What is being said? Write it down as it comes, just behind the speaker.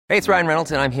Hey, it's Ryan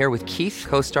Reynolds, and I'm here with Keith,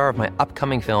 co-star of my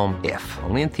upcoming film, If,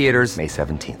 only in theaters May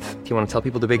 17th. Do you want to tell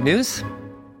people the big news?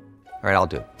 All right, I'll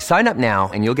do it. Sign up now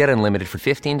and you'll get unlimited for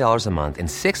 $15 a month and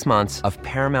 6 months of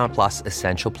Paramount Plus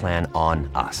Essential Plan on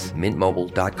us.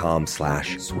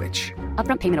 MintMobile.com/switch.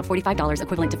 Upfront payment of $45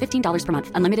 equivalent to $15 per month.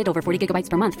 Unlimited over 40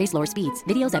 gigabytes per month. Face lower speeds.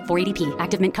 Videos at 480p.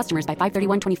 Active Mint customers by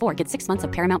 531.24 get 6 months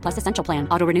of Paramount Plus Essential Plan.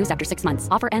 Auto renews after 6 months.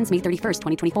 Offer ends May 31st,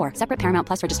 2024. Separate Paramount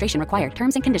Plus registration required.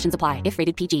 Terms and conditions apply if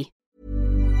rated PG.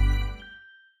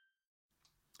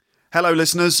 Hello,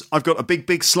 listeners. I've got a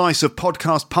big slice of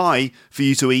podcast pie for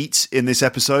you to eat in this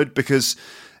episode because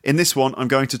in this one, I'm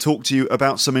going to talk to you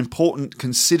about some important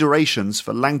considerations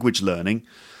for language learning,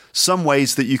 some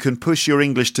ways that you can push your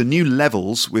English to new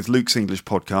levels with Luke's English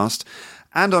podcast,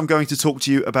 and I'm going to talk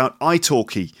to you about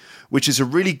italki, which is a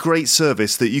really great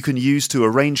service that you can use to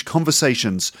arrange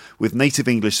conversations with native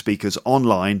English speakers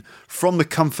online from the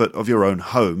comfort of your own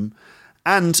home.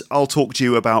 And I'll talk to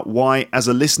you about why, as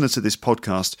a listener to this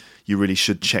podcast, you really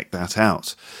should check that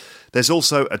out. There's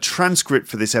also a transcript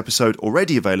for this episode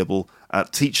already available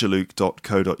at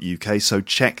teacherluke.co.uk, so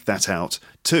check that out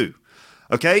too.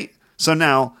 Okay, so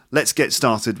now let's get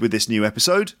started with this new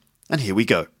episode, and here we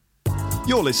go.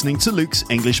 You're listening to Luke's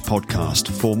English podcast.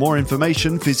 For more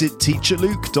information, visit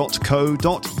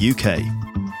teacherluke.co.uk.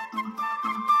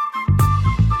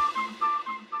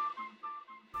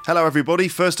 Hello, everybody.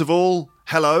 First of all,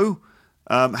 hello.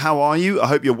 How are you? I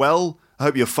hope you're well. I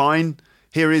hope you're fine.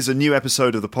 Here is a new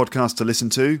episode of the podcast to listen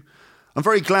to. I'm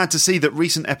very glad to see that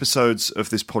recent episodes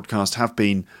of this podcast have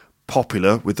been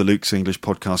popular with the Luke's English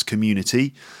podcast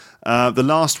community. The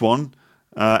last one,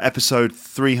 episode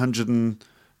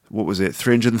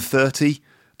 330,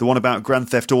 the one about Grand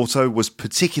Theft Auto, was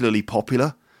particularly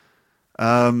popular.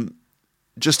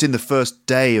 Just in the first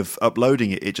day of uploading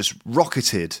it, it just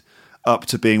rocketed up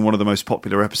to being one of the most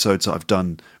popular episodes I've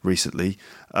done recently.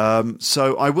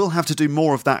 So I will have to do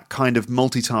more of that kind of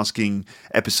multitasking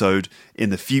episode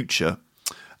in the future.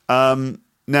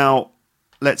 Now,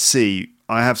 let's see.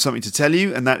 I have something to tell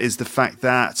you, and that is the fact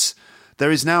that there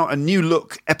is now a new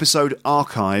look episode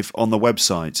archive on the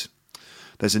website.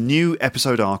 There's a new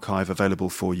episode archive available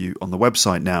for you on the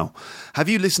website now. Have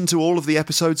you listened to all of the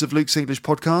episodes of Luke's English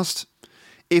podcast?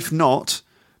 If not,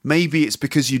 maybe it's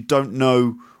because you don't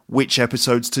know which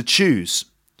episodes to choose.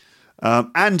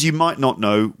 And you might not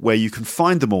know where you can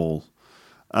find them all.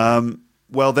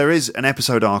 Well, there is an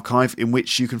episode archive in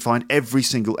which you can find every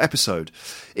single episode.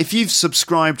 If you've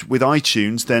subscribed with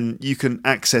iTunes, then you can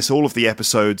access all of the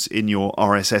episodes in your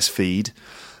RSS feed.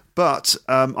 But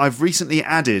I've recently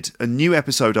added a new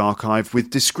episode archive with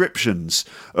descriptions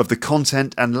of the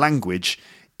content and language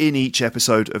in each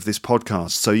episode of this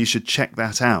podcast. So you should check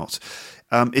that out.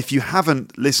 If you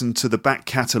haven't listened to the back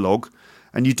catalogue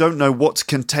and you don't know what's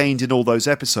contained in all those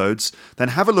episodes, then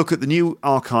have a look at the new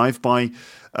archive by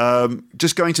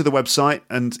just going to the website,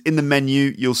 and in the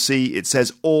menu you'll see it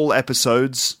says all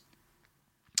episodes.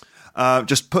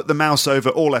 Just put the mouse over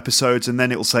all episodes and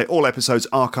then it will say all episodes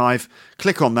archive.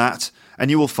 Click on that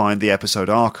and you will find the episode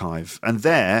archive. And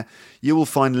there you will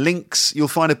find links. You'll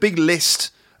find a big list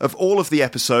of all of the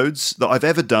episodes that I've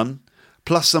ever done,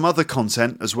 plus some other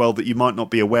content as well that you might not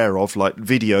be aware of, like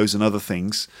videos and other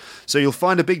things. So you'll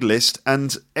find a big list,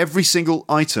 and every single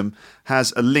item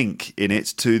has a link in it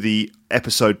to the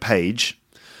episode page.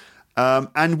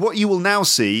 And what you will now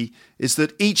see is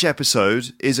that each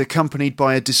episode is accompanied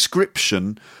by a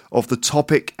description of the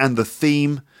topic and the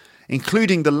theme,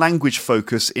 including the language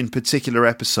focus in particular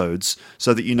episodes,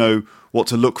 so that you know what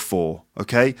to look for,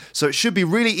 okay? So it should be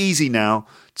really easy now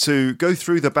to go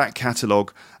through the back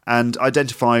catalogue and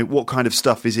identify what kind of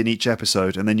stuff is in each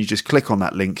episode, and then you just click on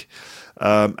that link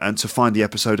and to find the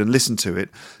episode and listen to it.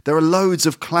 There are loads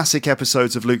of classic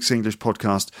episodes of Luke's English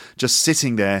podcast just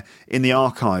sitting there in the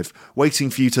archive, waiting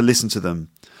for you to listen to them.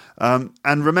 And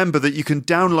remember that you can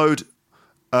download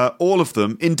all of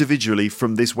them individually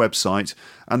from this website,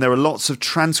 and there are lots of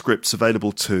transcripts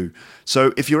available too.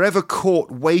 So if you're ever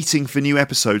caught waiting for new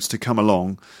episodes to come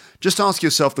along, just ask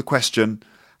yourself the question,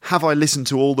 have I listened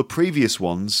to all the previous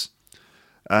ones?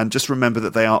 And just remember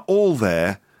that they are all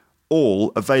there,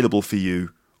 all available for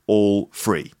you, all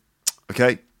free.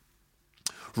 Okay?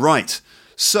 Right.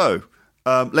 So,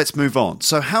 let's move on.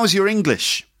 So how's your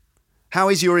English? How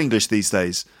is your English these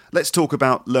days? Let's talk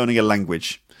about learning a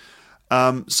language.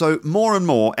 So more and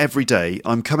more every day,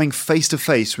 I'm coming face to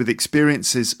face with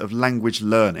experiences of language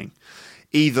learning.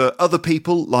 Either other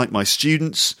people, like my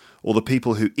students, or the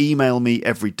people who email me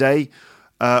every day,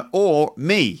 or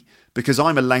me, because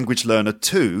I'm a language learner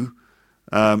too,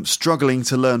 struggling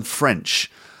to learn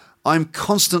French. I'm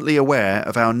constantly aware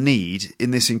of our need in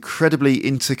this incredibly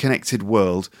interconnected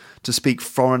world to speak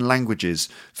foreign languages.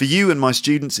 For you and my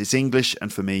students, it's English,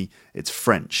 and for me, it's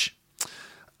French.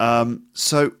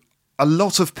 So a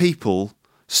lot of people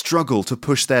struggle to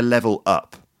push their level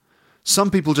up. Some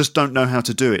people just don't know how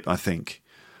to do it, I think.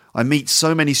 I meet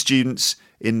so many students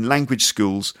in language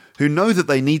schools who know that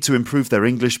they need to improve their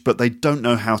English, but they don't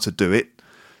know how to do it.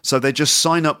 So they just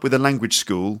sign up with a language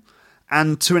school,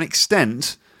 and to an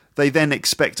extent, they then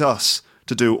expect us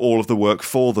to do all of the work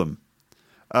for them.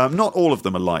 Not all of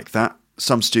them are like that.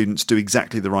 Some students do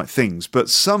exactly the right things, but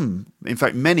some, in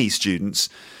fact many students,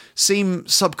 seem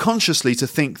subconsciously to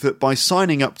think that by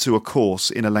signing up to a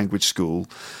course in a language school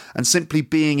and simply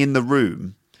being in the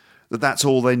room, that that's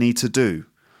all they need to do.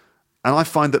 And I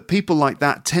find that people like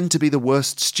that tend to be the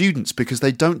worst students because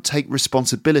they don't take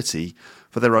responsibility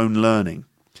for their own learning.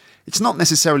 It's not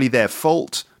necessarily their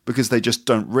fault because they just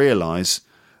don't realise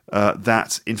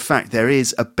that, in fact, there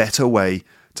is a better way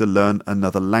to learn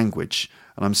another language.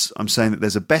 And I'm saying that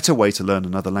there's a better way to learn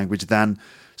another language than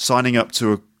signing up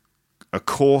to a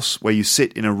course where you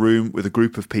sit in a room with a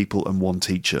group of people and one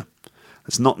teacher.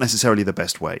 That's not necessarily the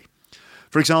best way.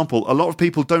 For example, a lot of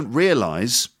people don't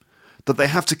realise that they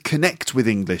have to connect with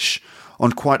English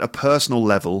on quite a personal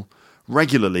level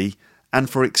regularly and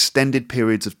for extended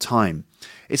periods of time.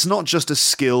 It's not just a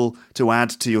skill to add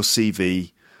to your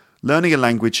CV. Learning a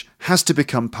language has to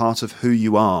become part of who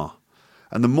you are.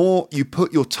 And the more you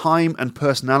put your time and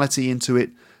personality into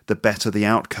it, the better the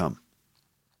outcome.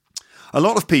 A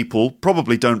lot of people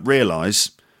probably don't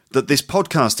realise that this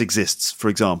podcast exists, for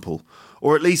example,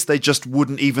 or at least they just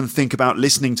wouldn't even think about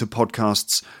listening to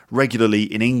podcasts regularly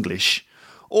in English,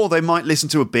 or they might listen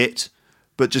to a bit,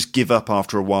 but just give up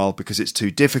after a while because it's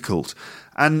too difficult.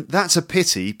 And that's a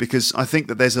pity because I think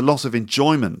that there's a lot of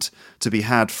enjoyment to be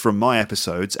had from my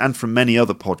episodes and from many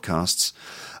other podcasts.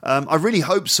 I really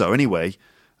hope so anyway.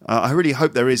 I really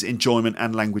hope there is enjoyment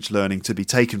and language learning to be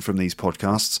taken from these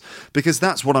podcasts because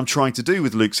that's what I'm trying to do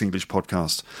with Luke's English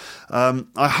podcast.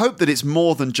 I hope that it's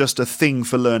more than just a thing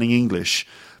for learning English,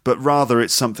 but rather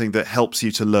it's something that helps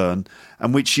you to learn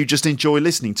and which you just enjoy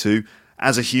listening to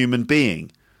as a human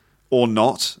being. Or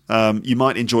not. You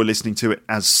might enjoy listening to it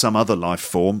as some other life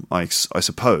form, I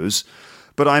suppose.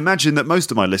 But I imagine that most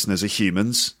of my listeners are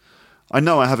humans. I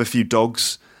know I have a few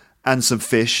dogs and some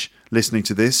fish listening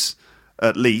to this,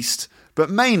 at least. But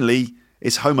mainly,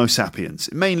 it's Homo sapiens,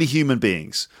 mainly human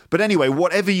beings. But anyway,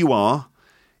 whatever you are,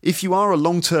 if you are a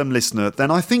long-term listener,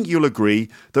 then I think you'll agree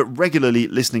that regularly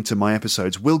listening to my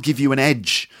episodes will give you an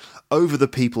edge over the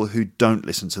people who don't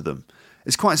listen to them.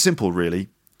 It's quite simple, really.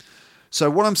 So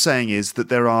what I'm saying is that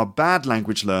there are bad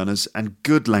language learners and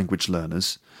good language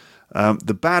learners.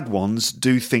 The bad ones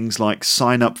do things like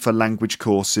sign up for language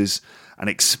courses and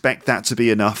expect that to be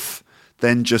enough,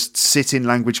 then just sit in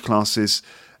language classes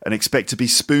and expect to be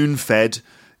spoon-fed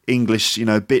English,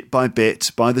 bit by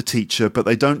bit by the teacher, but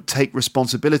they don't take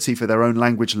responsibility for their own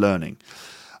language learning.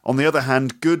 On the other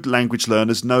hand, good language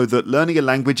learners know that learning a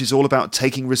language is all about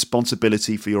taking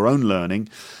responsibility for your own learning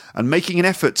and making an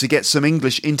effort to get some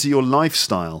English into your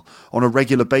lifestyle on a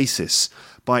regular basis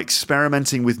by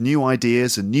experimenting with new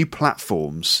ideas and new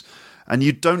platforms. And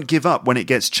you don't give up when it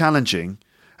gets challenging,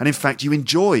 and in fact you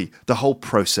enjoy the whole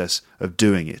process of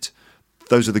doing it.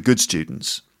 Those are the good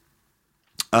students.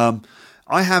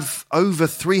 I have over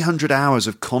 300 hours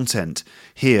of content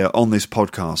here on this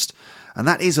podcast. And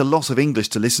that is a lot of English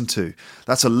to listen to.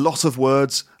 That's a lot of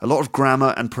words, a lot of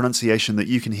grammar and pronunciation that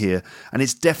you can hear, and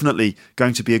it's definitely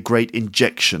going to be a great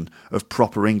injection of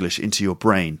proper English into your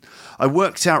brain. I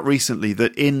worked out recently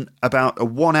that in about a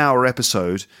 1-hour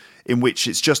episode, in which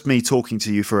it's just me talking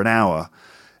to you for an hour,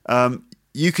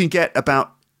 you can get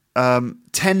about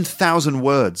 10,000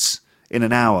 words in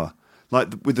an hour. Like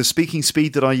with the speaking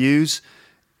speed that I use,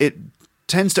 it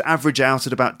tends to average out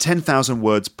at about 10,000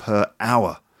 words per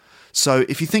hour. So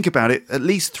if you think about it, at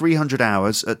least 300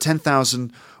 hours at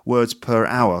 10,000 words per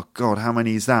hour. God, how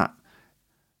many is that?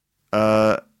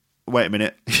 Wait a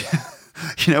minute.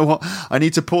 You know what? I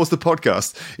need to pause the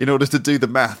podcast in order to do the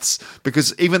maths.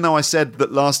 Because even though I said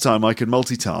that last time I could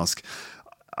multitask,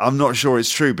 I'm not sure it's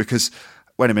true because,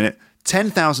 wait a minute,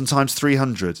 10,000 times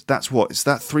 300, that's what? Is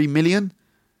that 3 million?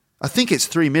 I think it's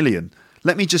 3 million.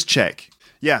 Let me just check.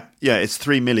 Yeah, it's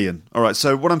 3 million. All right,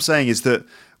 so what I'm saying is that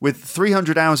with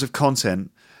 300 hours of content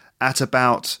at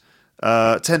about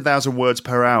 10,000 words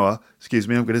per hour, excuse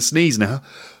me, I'm going to sneeze now.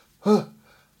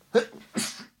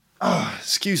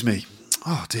 Excuse me.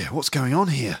 Oh dear, what's going on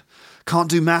here? Can't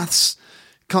do maths?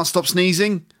 Can't stop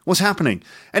sneezing? What's happening?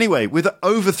 Anyway, with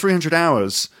over 300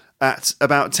 hours at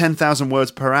about 10,000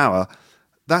 words per hour,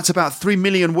 that's about 3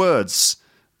 million words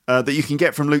that you can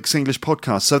get from Luke's English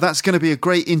podcast. So that's going to be a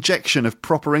great injection of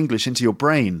proper English into your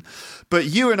brain. But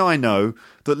you and I know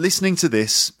that listening to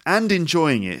this and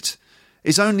enjoying it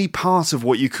is only part of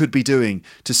what you could be doing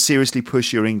to seriously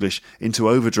push your English into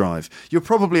overdrive. You're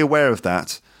probably aware of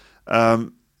that.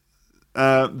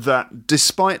 That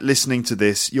despite listening to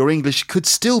this, your English could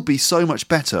still be so much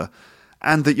better,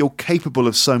 and that you're capable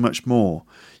of so much more.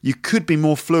 You could be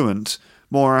more fluent,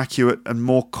 more accurate, and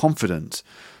more confident.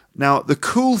 Now, the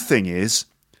cool thing is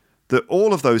that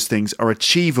all of those things are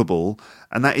achievable,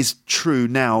 and that is true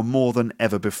now more than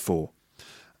ever before.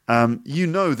 You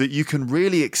know that you can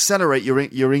really accelerate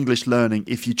your English learning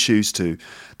if you choose to.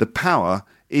 The power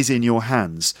is in your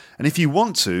hands. And if you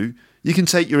want to, you can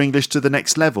take your English to the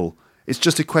next level. It's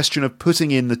just a question of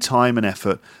putting in the time and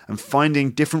effort and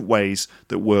finding different ways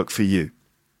that work for you.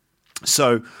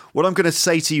 So what I'm going to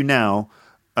say to you now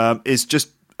is just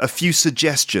a few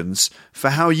suggestions for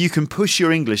how you can push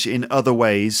your English in other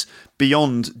ways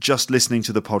beyond just listening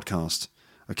to the podcast.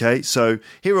 Okay, so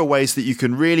here are ways that you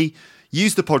can really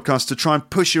use the podcast to try and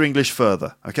push your English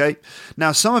further. Okay,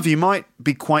 now some of you might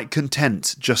be quite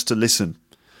content just to listen.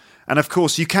 And of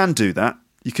course you can do that.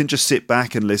 You can just sit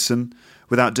back and listen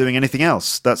without doing anything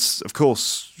else. That's, of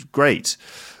course, great.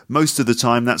 Most of the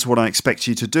time, that's what I expect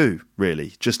you to do,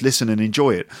 really. Just listen and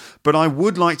enjoy it. But I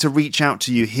would like to reach out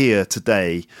to you here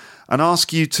today and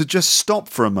ask you to just stop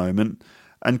for a moment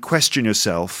and question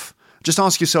yourself. Just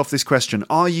ask yourself this question.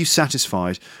 Are you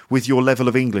satisfied with your level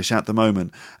of English at the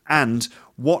moment? And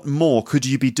what more could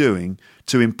you be doing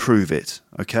to improve it?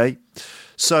 Okay?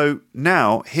 So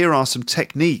now, here are some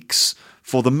techniques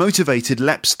for the motivated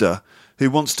Lepster who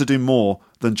wants to do more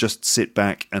than just sit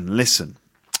back and listen.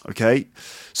 Okay?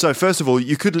 So first of all,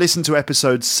 you could listen to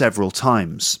episodes several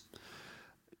times.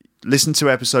 Listen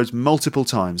to episodes multiple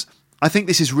times. I think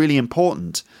this is really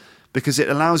important because it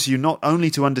allows you not only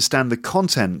to understand the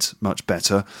content much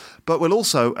better, but will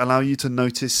also allow you to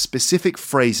notice specific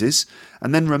phrases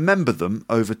and then remember them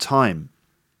over time.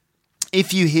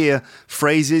 If you hear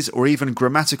phrases or even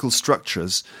grammatical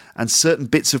structures and certain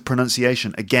bits of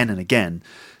pronunciation again and again,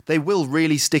 they will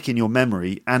really stick in your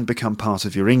memory and become part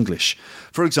of your English.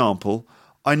 For example,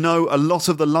 I know a lot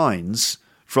of the lines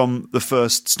from the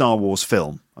first Star Wars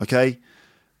film, okay?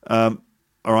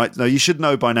 All right, now you should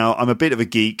know by now I'm a bit of a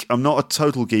geek. I'm not a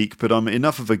total geek, but I'm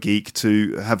enough of a geek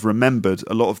to have remembered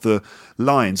a lot of the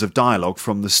lines of dialogue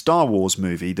from the Star Wars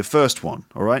movie, the first one,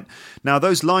 all right? Now,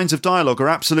 those lines of dialogue are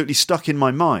absolutely stuck in my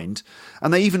mind,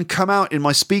 and they even come out in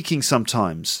my speaking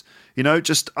sometimes. You know,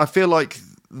 just I feel like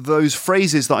those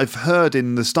phrases that I've heard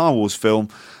in the Star Wars film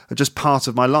are just part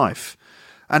of my life.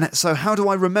 And so how do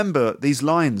I remember these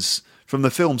lines from the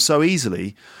film so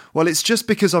easily? Well, it's just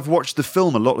because I've watched the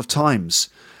film a lot of times.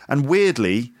 And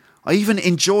weirdly, I even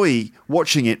enjoy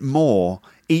watching it more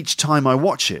each time I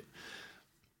watch it.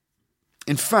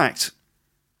 In fact,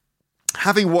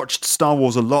 having watched Star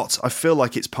Wars a lot, I feel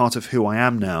like it's part of who I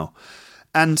am now.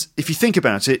 And if you think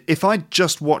about it, if I'd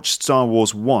just watched Star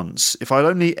Wars once, if I'd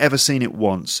only ever seen it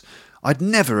once, I'd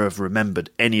never have remembered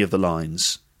any of the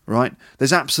lines, right?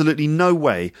 There's absolutely no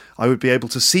way I would be able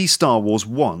to see Star Wars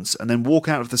once and then walk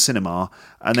out of the cinema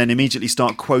and then immediately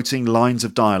start quoting lines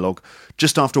of dialogue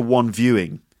just after one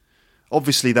viewing.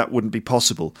 Obviously, that wouldn't be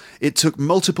possible. It took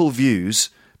multiple views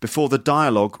before the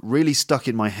dialogue really stuck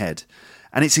in my head.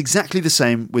 And it's exactly the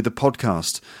same with the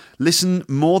podcast. Listen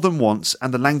more than once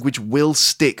and the language will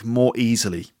stick more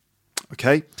easily.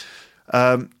 Okay?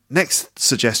 Next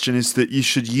suggestion is that you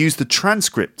should use the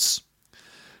transcripts.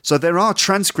 So there are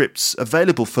transcripts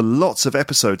available for lots of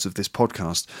episodes of this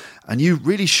podcast, and you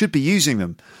really should be using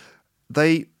them.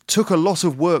 They took a lot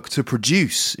of work to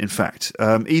produce, in fact,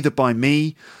 either by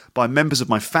me, by members of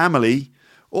my family,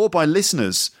 or by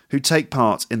listeners who take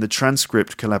part in the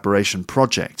Transcript Collaboration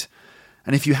Project.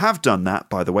 And if you have done that,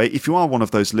 by the way, if you are one of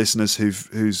those listeners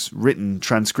who's written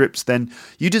transcripts, then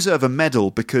you deserve a medal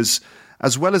because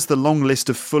as well as the long list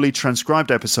of fully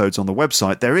transcribed episodes on the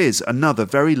website, there is another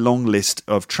very long list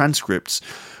of transcripts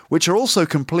which are also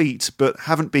complete but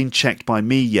haven't been checked by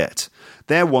me yet.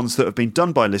 They're ones that have been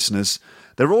done by listeners.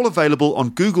 They're all available on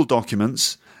Google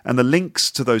Documents, and the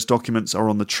links to those documents are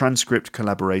on the Transcript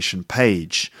Collaboration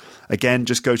page. Again,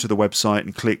 just go to the website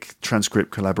and click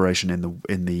Transcript Collaboration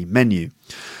in the menu.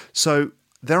 So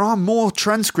there are more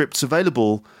transcripts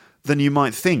available than you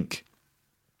might think.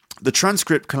 The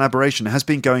Transcript Collaboration has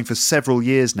been going for several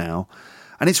years now,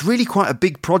 and it's really quite a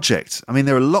big project. I mean,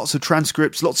 there are lots of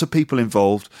transcripts, lots of people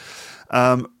involved.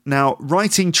 Now,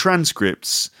 writing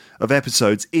transcripts of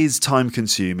episodes is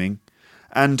time-consuming,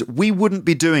 And we wouldn't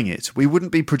be doing it. We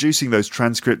wouldn't be producing those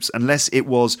transcripts unless it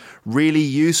was really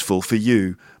useful for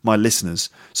you, my listeners.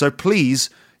 So please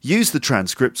use the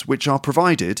transcripts which are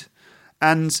provided,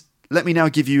 and let me now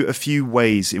give you a few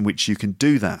ways in which you can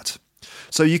do that.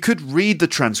 So you could read the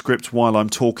transcript while I'm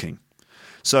talking.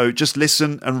 So just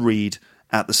listen and read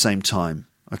at the same time.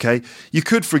 Okay? You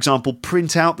could, for example,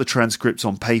 print out the transcripts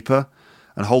on paper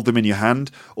and hold them in your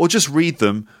hand, or just read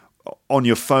them on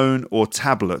your phone or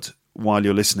tablet while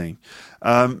you're listening.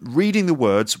 Reading the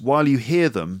words while you hear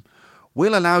them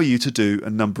will allow you to do a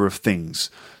number of things.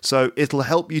 So it'll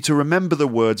help you to remember the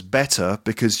words better,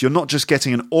 because you're not just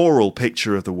getting an oral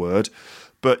picture of the word,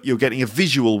 but you're getting a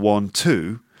visual one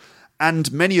too.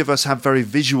 And many of us have very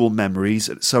visual memories,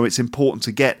 so it's important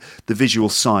to get the visual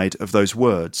side of those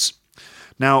words.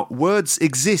 Now, words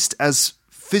exist as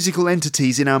physical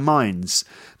entities in our minds.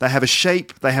 They have a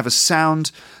shape, they have a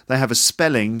sound, they have a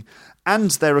spelling,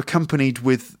 and they're accompanied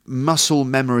with muscle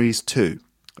memories too.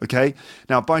 Okay?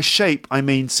 Now, by shape, I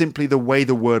mean simply the way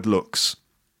the word looks.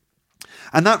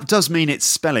 And that does mean its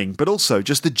spelling, but also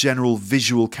just the general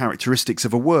visual characteristics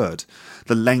of a word,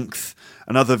 the length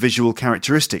and other visual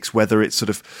characteristics, whether it's sort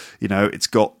of, it's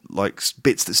got like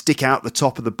bits that stick out the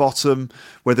top and the bottom,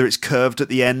 whether it's curved at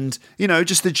the end,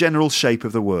 just the general shape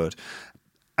of the word.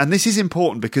 And this is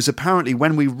important because apparently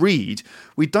when we read,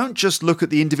 we don't just look at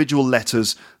the individual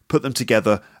letters, put them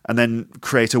together, and then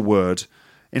create a word.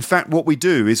 In fact, what we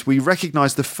do is we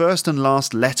recognise the first and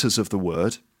last letters of the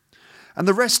word, and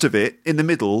the rest of it, in the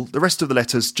middle, the rest of the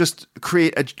letters just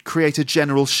create a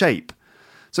general shape.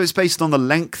 So it's based on the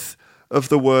length of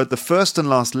the word, the first and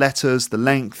last letters, the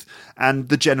length, and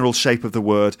the general shape of the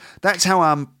word. That's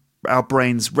how our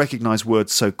brains recognise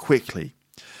words so quickly.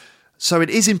 So it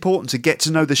is important to get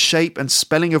to know the shape and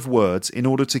spelling of words in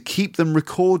order to keep them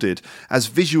recorded as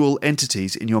visual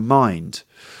entities in your mind.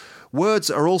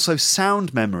 Words are also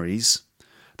sound memories.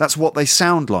 That's what they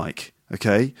sound like,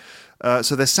 okay?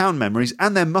 So they're sound memories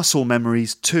and they're muscle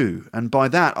memories too. And by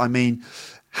that, I mean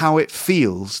how it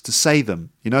feels to say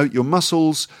them. Your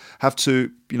muscles have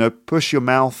to, push your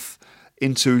mouth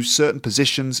into certain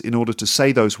positions in order to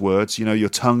say those words, your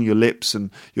tongue, your lips, and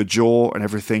your jaw and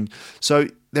everything. So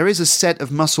there is a set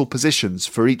of muscle positions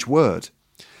for each word.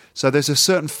 So there's a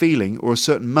certain feeling or a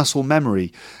certain muscle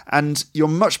memory, and you're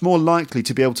much more likely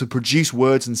to be able to produce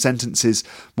words and sentences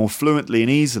more fluently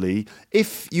and easily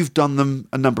if you've done them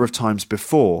a number of times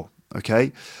before,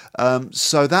 okay?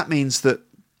 So that means that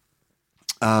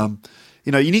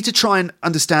you need to try and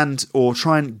understand or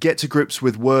try and get to grips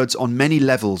with words on many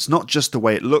levels, not just the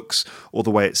way it looks or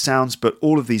the way it sounds, but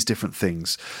all of these different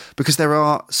things. Because there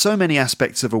are so many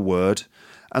aspects of a word,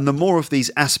 and the more of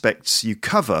these aspects you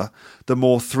cover, the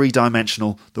more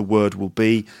three-dimensional the word will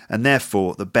be, and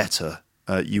therefore the better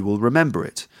you will remember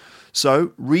it.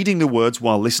 So reading the words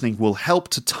while listening will help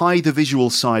to tie the visual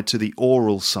side to the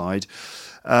oral side.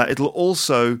 It'll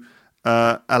also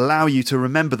allow you to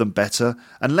remember them better,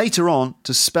 and later on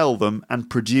to spell them and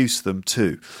produce them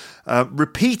too.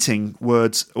 Repeating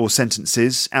words or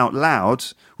sentences out loud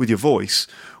with your voice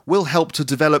will help to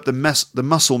develop the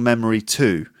muscle memory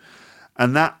too.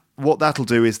 And what that'll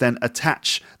do is then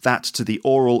attach that to the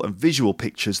oral and visual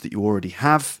pictures that you already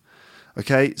have.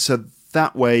 Okay, so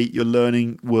that way you're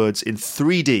learning words in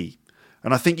 3D.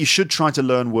 And I think you should try to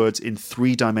learn words in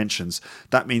 3 dimensions.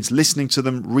 That means listening to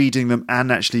them, reading them,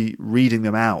 and actually reading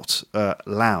them out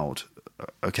loud.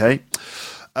 Okay?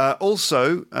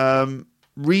 Also,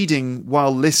 reading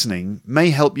while listening may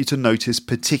help you to notice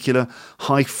particular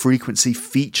high-frequency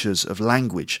features of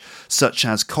language, such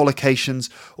as collocations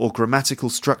or grammatical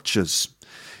structures.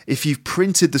 If you've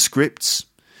printed the scripts,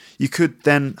 you could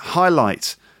then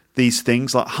highlight these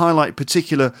things, like highlight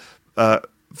particular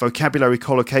vocabulary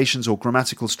collocations or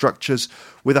grammatical structures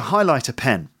with a highlighter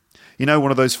pen.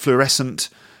 One of those fluorescent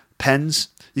pens.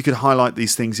 You could highlight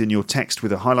these things in your text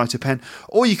with a highlighter pen,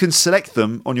 or you can select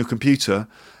them on your computer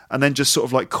and then just sort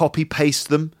of like copy-paste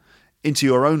them into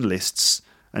your own lists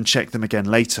and check them again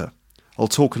later. I'll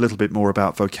talk a little bit more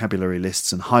about vocabulary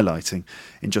lists and highlighting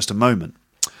in just a moment.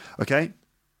 Okay?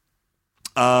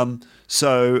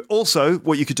 So also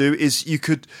what you could do is you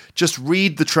could just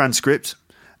read the transcript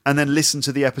and then listen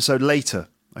to the episode later.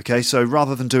 Okay, so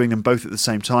rather than doing them both at the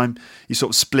same time, you sort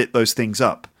of split those things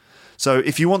up. So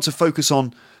if you want to focus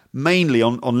mainly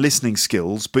on listening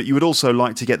skills, but you would also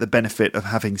like to get the benefit of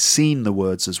having seen the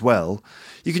words as well,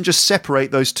 you can just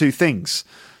separate those two things.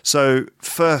 So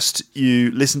first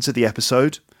you listen to the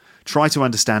episode, try to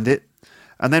understand it,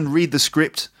 and then read the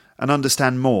script and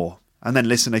understand more, and then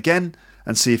listen again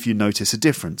and see if you notice a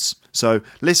difference. So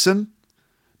listen,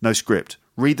 no script.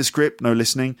 Read the script, no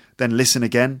listening, then listen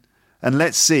again, And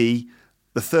let's see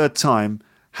the third time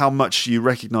how much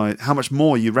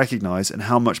more you recognize and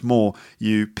how much more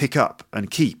you pick up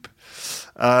and keep.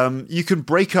 You can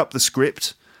break up the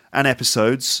script and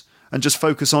episodes and just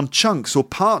focus on chunks or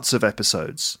parts of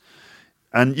episodes.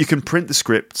 And you can print the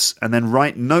scripts and then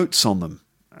write notes on them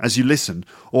as you listen,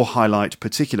 or highlight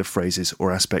particular phrases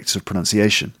or aspects of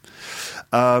pronunciation.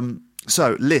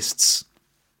 So, lists.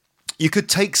 You could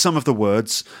take some of the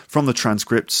words from the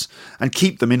transcripts and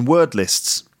keep them in word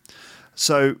lists.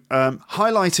 So,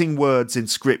 highlighting words in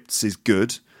scripts is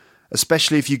good,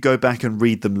 especially if you go back and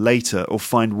read them later or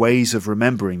find ways of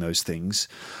remembering those things.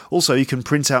 Also, you can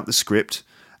print out the script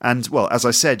and, well, as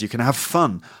I said, you can have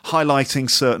fun highlighting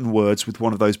certain words with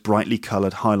one of those brightly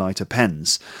coloured highlighter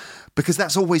pens, because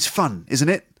that's always fun, isn't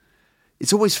it?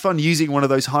 It's always fun using one of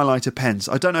those highlighter pens.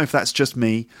 I don't know if that's just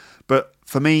me, but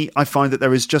for me, I find that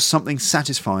there is just something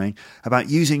satisfying about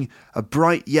using a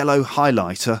bright yellow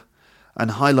highlighter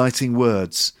and highlighting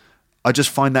words. I just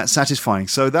find that satisfying,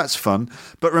 so that's fun.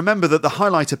 But remember that the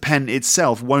highlighter pen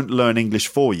itself won't learn English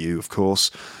for you, of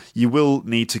course. You will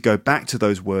need to go back to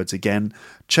those words again,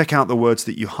 check out the words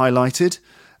that you highlighted,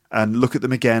 and look at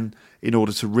them again in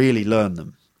order to really learn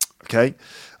them. Okay?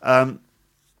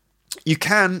 You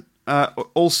can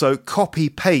also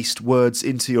copy-paste words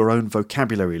into your own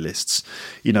vocabulary lists.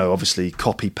 You know, obviously,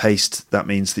 copy-paste, that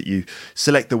means that you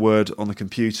select the word on the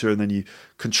computer and then you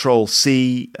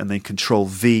Control-C and then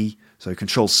Control-V. So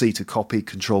Control-C to copy,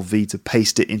 Control-V to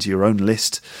paste it into your own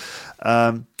list.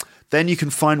 Then you can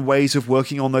find ways of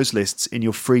working on those lists in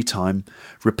your free time,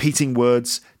 repeating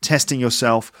words, testing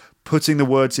yourself, putting the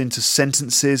words into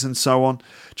sentences and so on.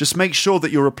 Just make sure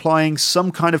that you're applying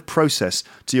some kind of process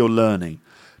to your learning.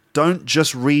 Don't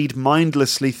just read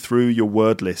mindlessly through your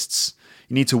word lists.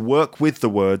 You need to work with the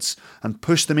words and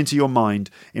push them into your mind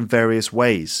in various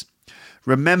ways.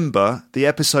 Remember the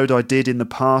episode I did in the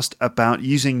past about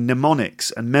using mnemonics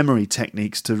and memory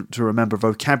techniques to remember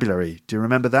vocabulary. Do you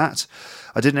remember that?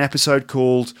 I did an episode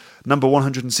called number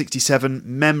 167,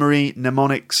 Memory,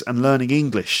 Mnemonics and Learning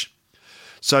English.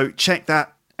 So check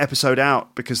that episode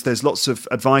out because there's lots of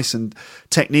advice and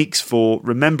techniques for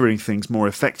remembering things more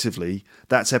effectively.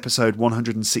 That's episode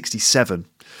 167.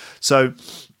 So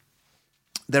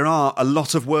there are a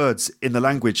lot of words in the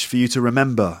language for you to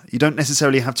remember. You don't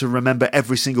necessarily have to remember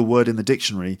every single word in the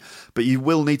dictionary, but you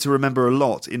will need to remember a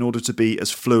lot in order to be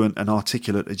as fluent and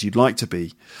articulate as you'd like to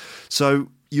be. So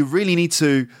you really need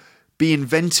to be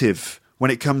inventive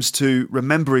when it comes to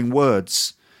remembering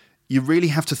words. You really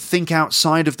have to think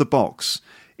outside of the box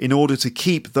in order to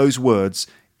keep those words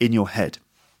in your head.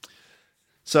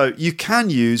 So you can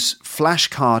use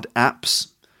flashcard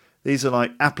apps. These are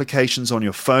like applications on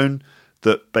your phone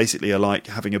that basically are like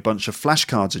having a bunch of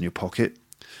flashcards in your pocket.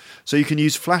 So you can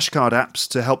use flashcard apps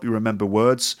to help you remember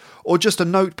words, or just a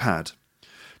notepad.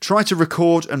 Try to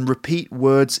record and repeat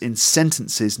words in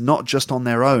sentences, not just on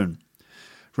their own.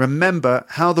 Remember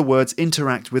how the words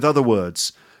interact with other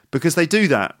words, because they do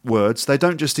that, words. They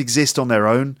don't just exist on their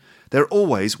own, they're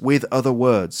always with other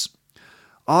words.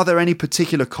 Are there any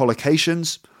particular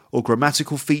collocations or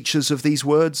grammatical features of these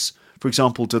words? For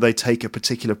example, do they take a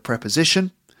particular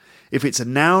preposition? If it's a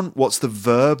noun, what's the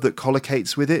verb that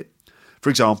collocates with it? For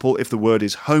example, if the word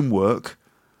is homework,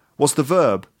 what's the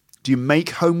verb? Do you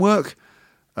make homework?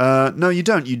 No, you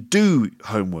don't. You do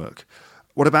homework.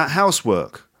 What about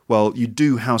housework? Well, you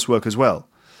do housework as well.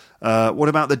 What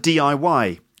about the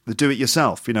DIY, the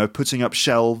do-it-yourself, putting up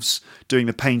shelves, doing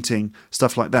the painting,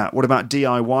 stuff like that? What about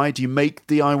DIY? Do you make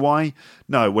DIY?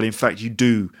 No, well, in fact, you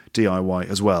do DIY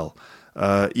as well.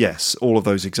 Yes, all of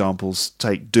those examples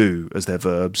take do as their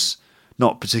verbs.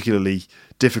 Not particularly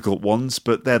difficult ones,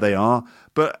 but there they are.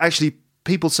 But actually,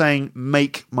 people saying,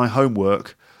 make my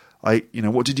homework,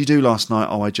 what did you do last night?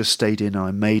 Oh, I just stayed in and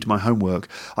I made my homework.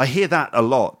 I hear that a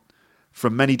lot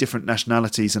from many different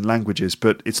nationalities and languages,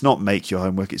 but it's not make your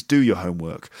homework, it's do your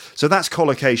homework. So that's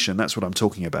collocation, that's what I'm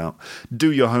talking about.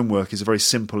 Do your homework is a very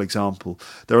simple example.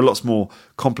 There are lots more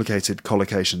complicated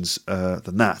collocations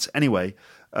than that. Anyway,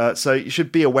 so you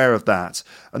should be aware of that.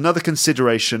 Another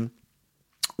consideration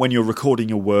when you're recording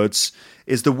your words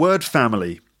is the word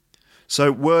family.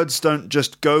 So words don't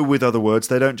just go with other words,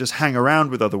 they don't just hang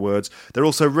around with other words, they're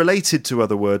also related to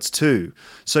other words too.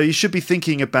 So you should be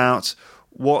thinking about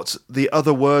what the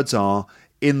other words are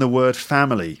in the word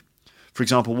family. For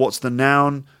example, what's the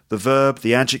noun, the verb,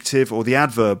 the adjective, or the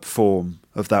adverb form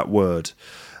of that word?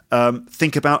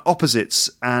 Think about opposites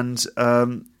and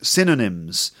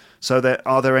synonyms. So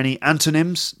are there any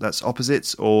antonyms, that's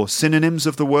opposites, or synonyms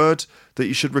of the word that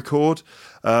you should record?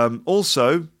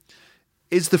 Also,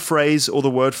 is the phrase or the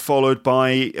word followed by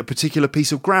a particular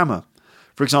piece of grammar?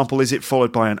 For example, is it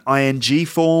followed by an ing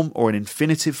form or an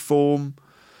infinitive form?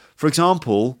 For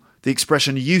example, the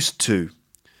expression used to.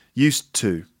 Used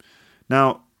to.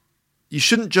 Now, you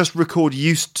shouldn't just record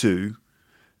used to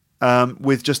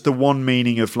with just the one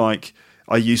meaning of like,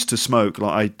 I used to smoke,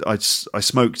 like I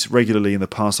smoked regularly in the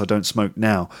past, I don't smoke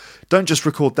now. Don't just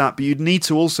record that, but you'd need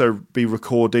to also be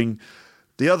recording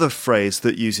the other phrase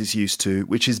that uses used to,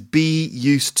 which is be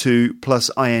used to plus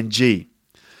ing,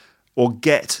 or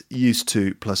get used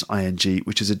to plus ing,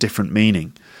 which is a different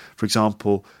meaning. For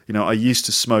example, I used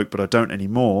to smoke, but I don't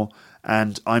anymore,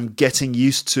 and I'm getting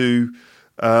used to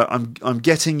I'm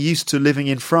getting used to living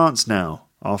in France now.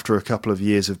 After a couple of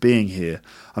years of being here,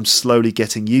 I'm slowly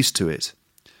getting used to it.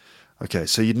 Okay,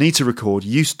 so you'd need to record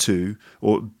used to,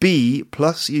 or be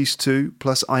plus used to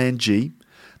plus ing.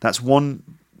 That's one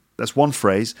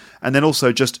phrase. And then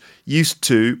also just used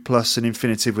to plus an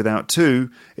infinitive without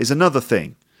to is another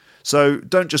thing. So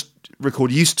don't just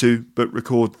record used to, but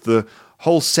record the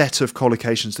whole set of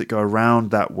collocations that go around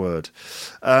that word.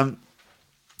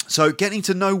 So getting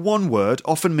to know one word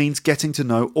often means getting to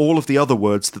know all of the other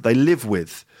words that they live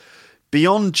with.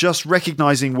 Beyond just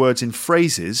recognizing words in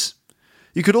phrases,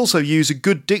 you could also use a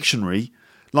good dictionary,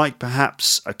 like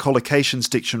perhaps a collocations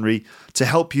dictionary, to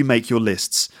help you make your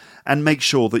lists and make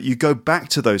sure that you go back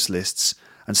to those lists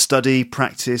and study,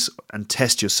 practice, and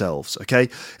test yourselves, okay?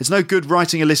 It's no good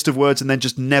writing a list of words and then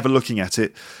just never looking at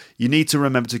it. You need to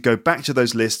remember to go back to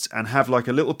those lists and have like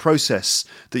a little process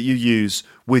that you use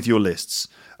with your lists.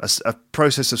 A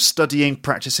process of studying,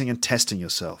 practicing, and testing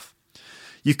yourself.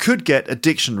 You could get a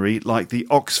dictionary like the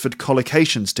Oxford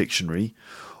Collocations Dictionary,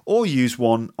 or use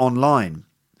one online.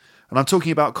 And I'm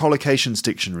talking about collocations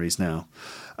dictionaries now.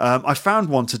 I found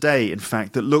one today, in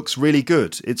fact, that looks really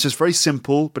good. It's just very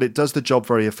simple, but it does the job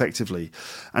very effectively.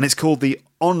 And it's called the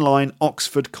Online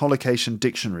Oxford Collocation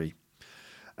Dictionary.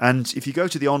 And if you go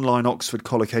to the Online Oxford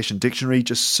Collocation Dictionary,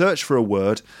 just search for a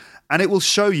word, and it will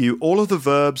show you all of the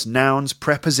verbs, nouns,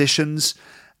 prepositions,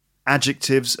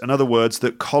 adjectives, and other words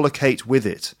that collocate with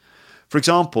it. For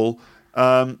example,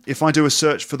 if I do a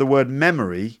search for the word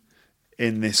memory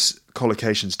in this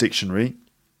collocations dictionary,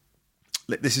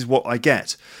 this is what I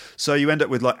get. So you end up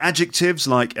with like adjectives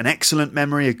like an excellent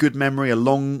memory, a good memory, a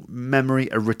long memory,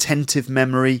 a retentive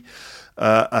memory,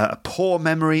 a poor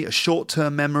memory, a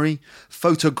short-term memory,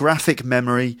 photographic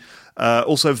memory.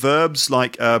 Also verbs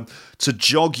like to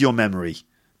jog your memory,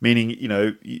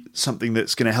 meaning, something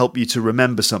that's going to help you to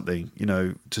remember something,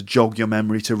 to jog your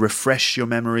memory, to refresh your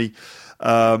memory.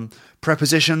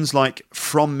 Prepositions like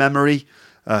from memory.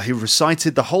 He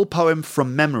recited the whole poem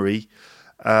from memory,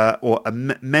 or a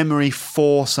memory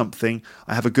for something.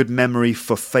 I have a good memory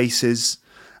for faces.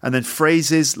 And then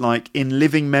phrases like in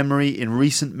living memory, in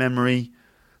recent memory.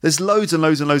 There's loads and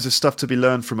loads and loads of stuff to be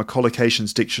learned from a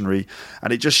collocations dictionary,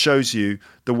 and it just shows you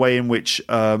the way in which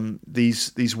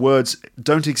these words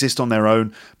don't exist on their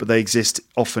own, but they exist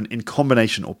often in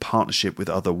combination or partnership with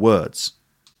other words.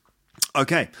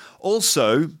 Okay,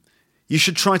 also, you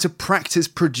should try to practice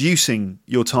producing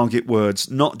your target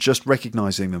words, not just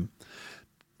recognizing them.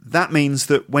 That means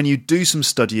that when you do some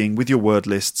studying with your word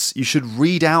lists, you should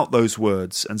read out those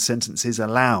words and sentences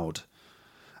aloud.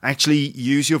 Actually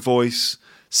use your voice,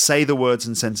 say the words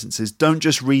and sentences. Don't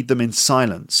just read them in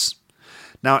silence.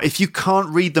 Now, if you can't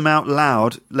read them out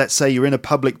loud, let's say you're in a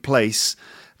public place,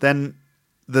 then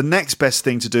the next best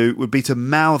thing to do would be to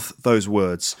mouth those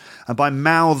words. And by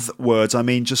mouth words, I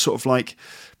mean just sort of like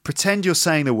pretend you're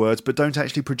saying the words, but don't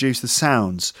actually produce the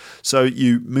sounds. So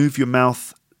you move your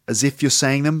mouth as if you're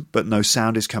saying them, but no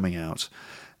sound is coming out.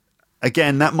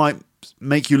 Again, that might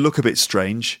make you look a bit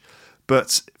strange,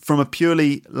 but from a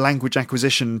purely language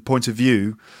acquisition point of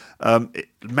view,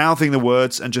 mouthing the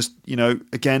words and just,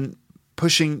 again,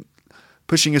 pushing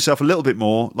yourself a little bit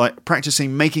more, like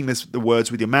practicing making the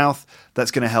words with your mouth,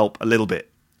 that's going to help a little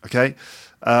bit, okay?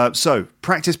 So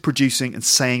practice producing and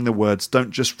saying the words.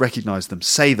 Don't just recognize them,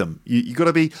 say them. You've got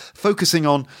to be focusing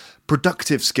on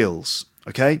productive skills,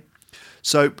 okay?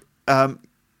 So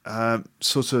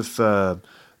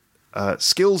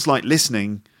skills like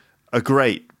listening are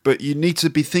great, but you need to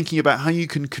be thinking about how you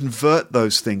can convert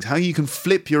those things, how you can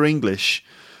flip your English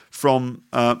from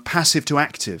passive to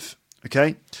active,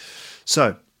 okay?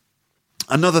 So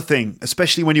another thing,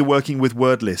 especially when you're working with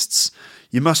word lists,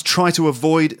 you must try to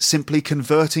avoid simply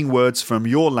converting words from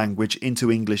your language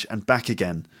into English and back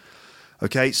again.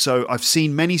 Okay, so I've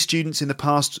seen many students in the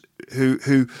past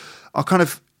who are kind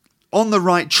of on the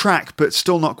right track, but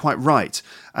still not quite right.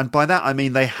 And by that, I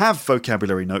mean they have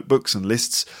vocabulary notebooks and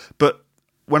lists, but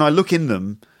when I look in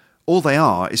them, all they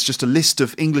are is just a list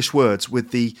of English words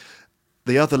with the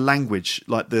the other language,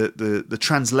 like the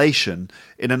translation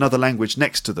in another language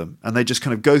next to them, and they just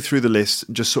kind of go through the list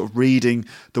and just sort of reading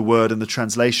the word and the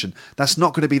translation. That's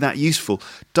not going to be that useful.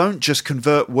 Don't just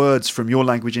convert words from your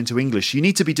language into English. You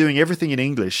need to be doing everything in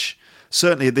English,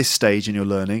 certainly at this stage in your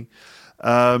learning.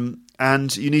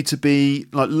 And you need to be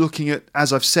like looking at,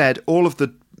 as I've said, all of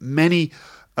the many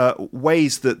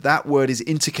ways that word is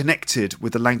interconnected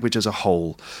with the language as a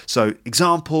whole. So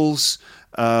examples,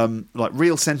 like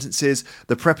real sentences,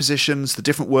 the prepositions, the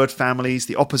different word families,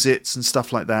 the opposites and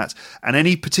stuff like that, and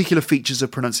any particular features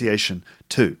of pronunciation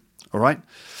too. All right?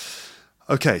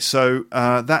 Okay, so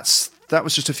that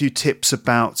was just a few tips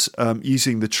about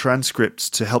using the transcripts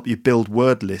to help you build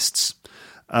word lists.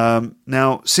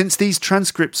 Now, since these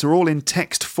transcripts are all in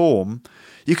text form,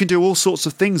 you can do all sorts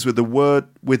of things with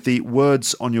the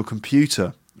words on your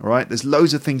computer. All right, there's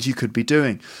loads of things you could be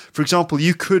doing. For example,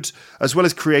 you could, as well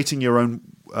as creating your own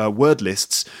word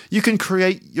lists, you can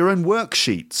create your own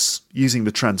worksheets using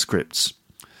the transcripts.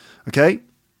 Okay?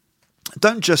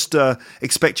 Don't just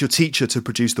expect your teacher to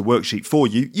produce the worksheet for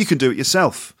you. You can do it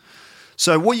yourself.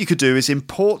 So what you could do is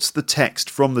import the text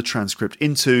from the transcript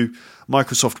into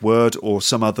Microsoft Word or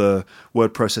some other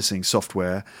word processing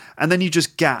software, and then you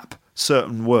just gap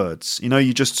certain words.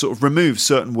 You just sort of remove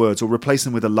certain words or replace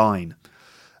them with a line.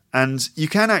 And you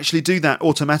can actually do that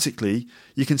automatically.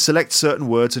 You can select certain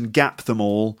words and gap them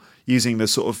all using the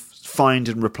sort of find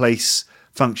and replace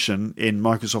function in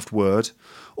Microsoft Word.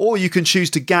 Or you can choose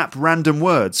to gap random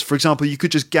words. For example, you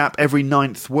could just gap every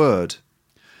 9th word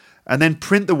and then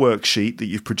print the worksheet that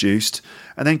you've produced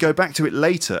and then go back to it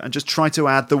later and just try to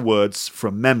add the words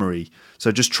from memory.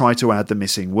 So just try to add the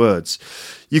missing words.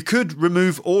 You could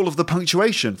remove all of the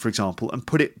punctuation, for example, and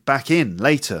put it back in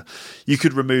later. You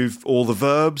could remove all the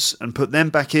verbs and put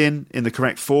them back in the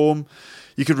correct form.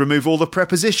 You could remove all the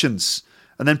prepositions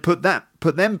and then put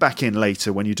them back in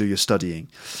later when you do your studying.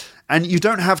 And you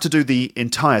don't have to do the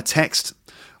entire text.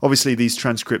 Obviously, these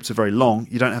transcripts are very long.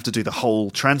 You don't have to do the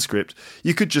whole transcript.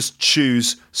 You could just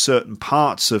choose certain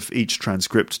parts of each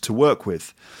transcript to work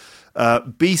with.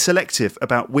 Be selective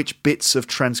about which bits of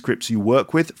transcripts you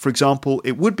work with. For example,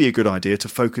 it would be a good idea to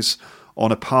focus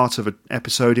on a part of an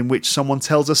episode in which someone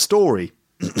tells a story,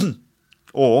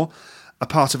 or a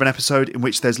part of an episode in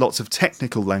which there's lots of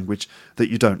technical language that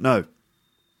you don't know.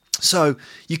 So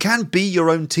you can be your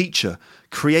own teacher,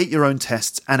 create your own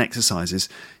tests and exercises.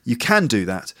 You can do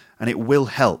that, and it will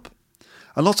help.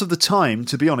 A lot of the time,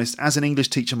 to be honest, as an English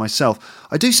teacher myself,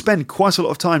 I do spend quite a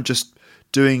lot of time just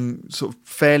doing sort of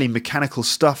fairly mechanical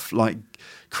stuff like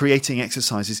creating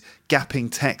exercises, gapping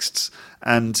texts,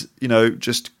 and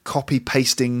just copy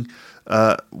pasting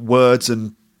words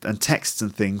and texts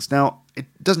and things. Now, it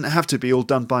doesn't have to be all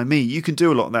done by me. You can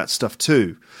do a lot of that stuff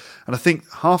too. And I think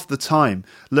half the time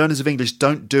learners of English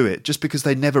don't do it just because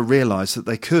they never realised that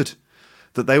they could.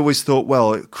 That they always thought,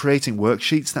 well, creating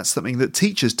worksheets, that's something that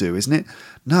teachers do, isn't it?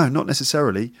 No, not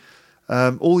necessarily.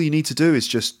 All you need to do is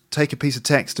just take a piece of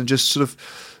text and just sort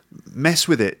of mess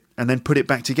with it and then put it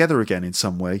back together again in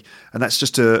some way. And that's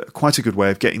just quite a good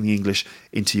way of getting the English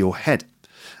into your head.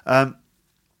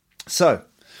 So,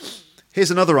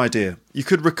 here's another idea. You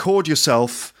could record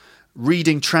yourself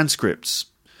reading transcripts.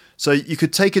 So you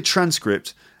could take a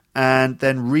transcript and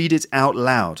then read it out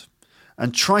loud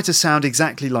and try to sound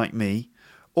exactly like me,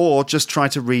 or just try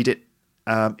to read it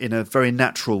in a very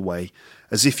natural way,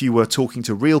 as if you were talking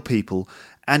to real people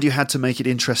and you had to make it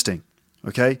interesting.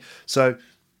 Okay? So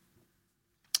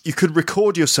you could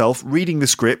record yourself reading the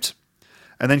script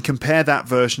and then compare that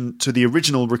version to the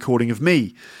original recording of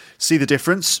me. See the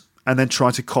difference and then try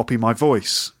to copy my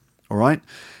voice. All right?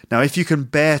 Now, if you can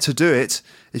bear to do it,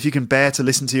 if you can bear to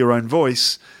listen to your own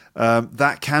voice,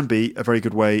 that can be a very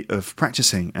good way of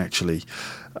practicing, actually.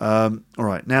 All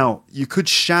right. Now, you could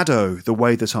shadow the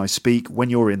way that I speak when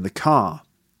you're in the car.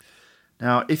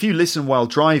 Now, if you listen while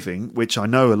driving, which I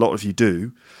know a lot of you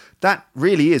do, that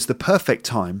really is the perfect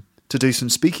time to do some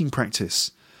speaking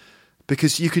practice,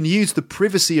 because you can use the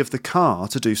privacy of the car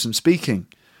to do some speaking.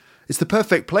 It's the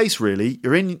perfect place, really.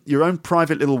 You're in your own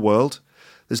private little world.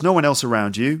 There's no one else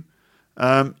around you.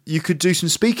 You could do some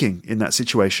speaking in that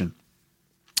situation.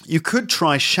 You could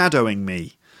try shadowing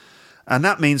me, and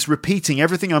that means repeating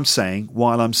everything I'm saying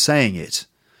while I'm saying it.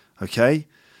 Okay?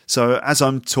 So as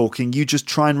I'm talking, you just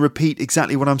try and repeat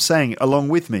exactly what I'm saying along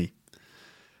with me.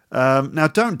 Now,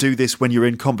 don't do this when you're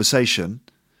in conversation.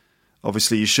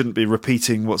 Obviously, you shouldn't be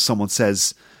repeating what someone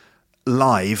says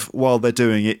live while they're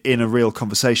doing it in a real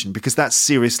conversation, because that's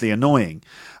seriously annoying.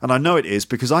 And I know it is,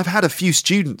 because I've had a few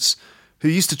students who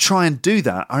used to try and do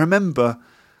that. I remember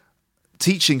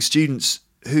teaching students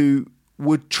who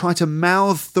would try to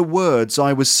mouth the words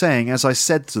I was saying as I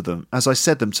said them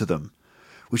to them,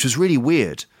 which was really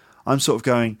weird. I'm sort of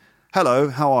going, hello,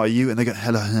 how are you? And they go,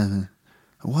 hello.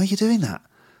 Why are you doing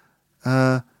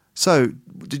that? So,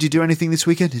 did you do anything this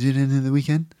weekend? Did you do anything the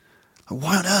weekend?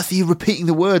 Why on earth are you repeating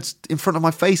the words in front of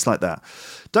my face like that?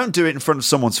 Don't do it in front of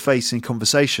someone's face in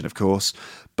conversation, of course.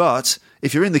 But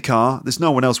if you're in the car, there's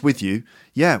no one else with you.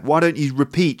 Yeah, why don't you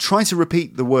try to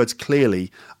repeat the words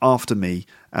clearly after me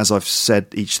as I've said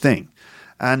each thing.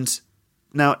 And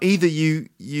now either you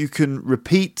can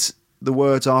repeat the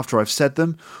words after I've said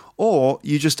them, or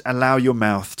you just allow your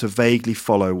mouth to vaguely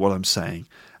follow what I'm saying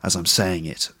as I'm saying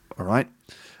it. All right?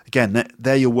 Again,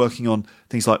 there you're working on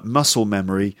things like muscle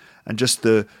memory and just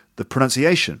the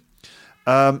pronunciation.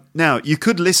 Now, you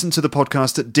could listen to the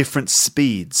podcast at different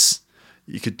speeds.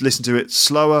 You could listen to it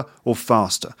slower or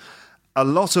faster. A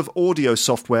lot of audio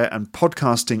software and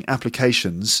podcasting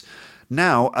applications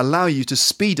now allow you to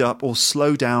speed up or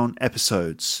slow down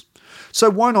episodes. So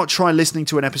why not try listening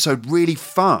to an episode really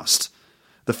fast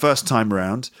the first time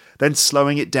around, then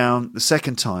slowing it down the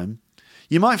second time?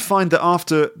 You might find that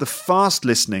after the fast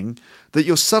listening that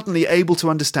you're suddenly able to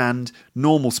understand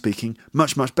normal speaking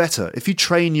much, much better. If you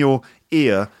train your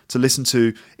ear to listen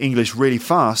to English really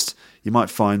fast, you might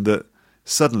find that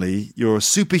suddenly you're a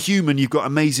superhuman, you've got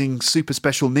amazing, super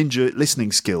special ninja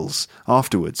listening skills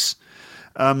afterwards.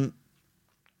 And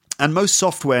most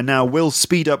software now will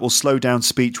speed up or slow down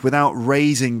speech without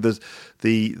raising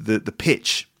the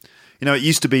pitch. You know, it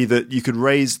used to be that you could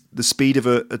raise the speed of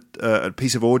a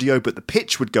piece of audio, but the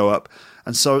pitch would go up,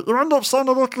 and so you end up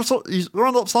sounding like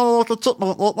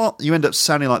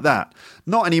that.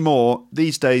 Not anymore.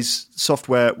 These days,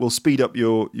 software will speed up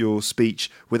your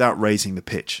speech without raising the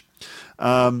pitch.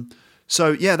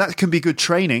 So yeah, that can be good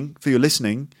training for your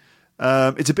listening.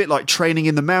 It's a bit like training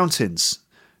in the mountains,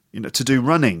 to do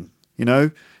running.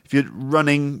 If you're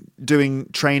doing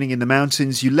training in the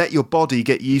mountains, you let your body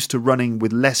get used to running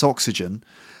with less oxygen.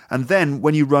 And then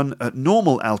when you run at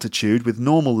normal altitude with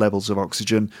normal levels of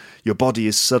oxygen, your body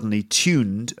is suddenly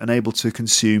tuned and able to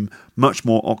consume much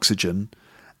more oxygen.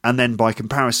 And then by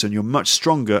comparison, you're much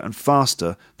stronger and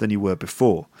faster than you were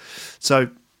before. So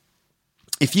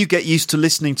if you get used to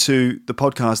listening to the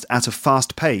podcast at a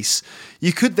fast pace,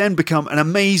 you could then become an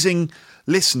amazing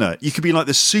listener. You could be like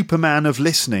the Superman of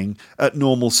listening at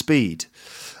normal speed.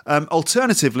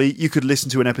 Alternatively, you could listen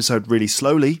to an episode really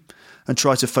slowly and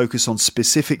try to focus on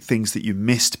specific things that you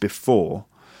missed before.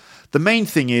 The main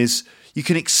thing is you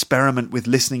can experiment with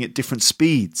listening at different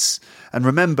speeds. And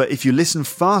remember, if you listen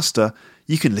faster,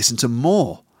 you can listen to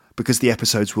more because the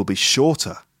episodes will be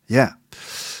shorter. Yeah.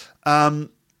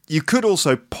 You could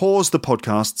also pause the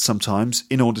podcast sometimes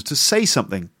in order to say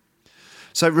something.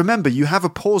 So remember, you have a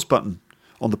pause button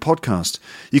on the podcast.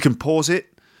 You can pause it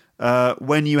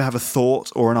when you have a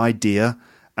thought or an idea,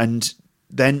 and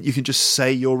then you can just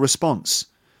say your response.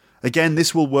 Again,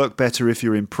 this will work better if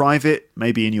you're in private,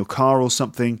 maybe in your car or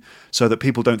something, so that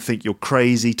people don't think you're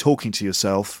crazy talking to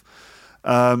yourself.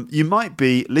 You might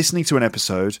be listening to an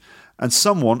episode and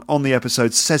someone on the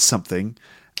episode says something,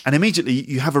 and immediately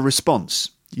you have a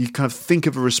response. You kind of think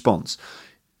of a response.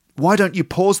 Why don't you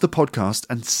pause the podcast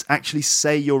and actually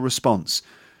say your response?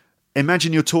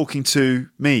 Imagine you're talking to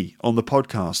me on the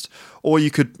podcast, or you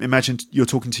could imagine you're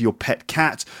talking to your pet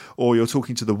cat, or you're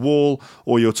talking to the wall,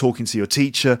 or you're talking to your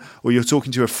teacher, or you're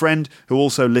talking to a friend who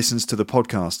also listens to the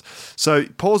podcast. So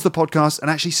pause the podcast and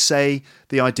actually say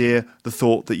the idea, the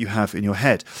thought that you have in your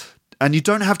head. And you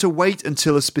don't have to wait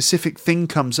until a specific thing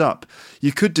comes up.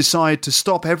 You could decide to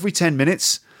stop every 10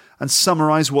 minutes and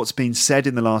summarize what's been said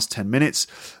in the last 10 minutes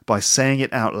by saying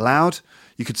it out loud.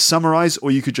 You could summarize, or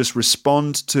you could just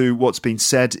respond to what's been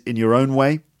said in your own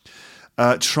way.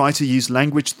 Try to use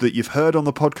language that you've heard on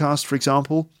the podcast, for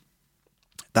example.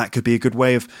 That could be a good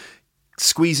way of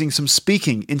squeezing some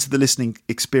speaking into the listening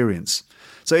experience.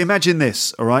 So imagine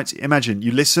this, all right? Imagine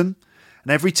you listen,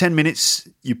 and every 10 minutes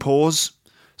you pause,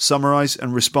 summarize,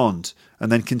 and respond,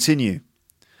 and then continue.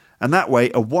 And that way,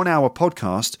 a 1-hour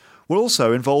podcast will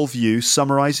also involve you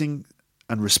summarizing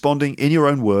and responding in your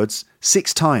own words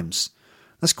 6 times.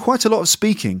 That's quite a lot of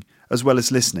speaking as well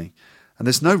as listening, and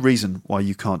there's no reason why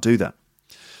you can't do that.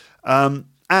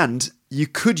 And you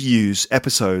could use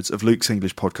episodes of Luke's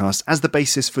English Podcast as the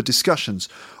basis for discussions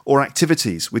or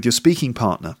activities with your speaking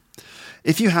partner.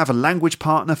 If you have a language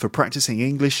partner for practicing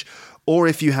English, or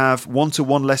if you have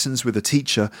one-to-one lessons with a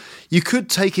teacher, you could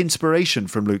take inspiration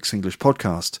from Luke's English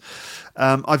podcast.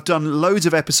 I've done loads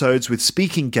of episodes with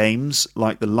speaking games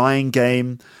like the Lying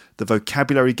Game, the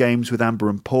vocabulary games with Amber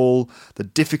and Paul, the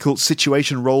difficult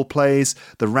situation role plays,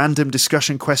 the random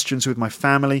discussion questions with my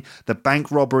family, the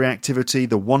bank robbery activity,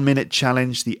 the 1-minute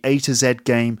challenge, the A to Z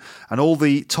game, and all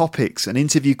the topics and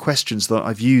interview questions that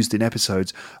I've used in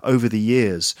episodes over the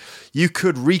years. You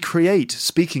could recreate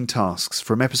speaking tasks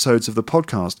from episodes of the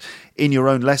podcast in your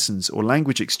own lessons or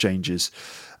language exchanges.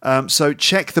 So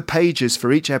check the pages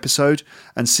for each episode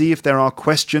and see if there are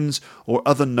questions or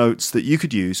other notes that you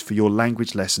could use for your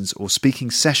language lessons or speaking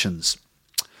sessions.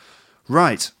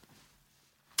 Right.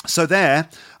 So there,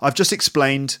 I've just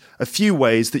explained a few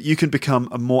ways that you can become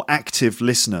a more active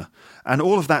listener, and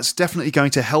all of that's definitely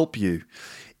going to help you.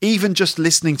 Even just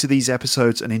listening to these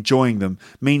episodes and enjoying them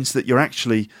means that you're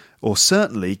actually, or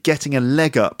certainly, getting a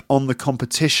leg up on the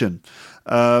competition,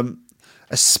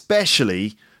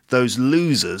 especially those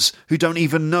losers who don't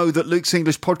even know that Luke's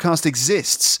English podcast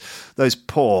exists. Those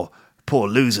poor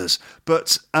losers.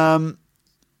 But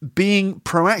being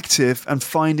proactive and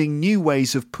finding new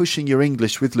ways of pushing your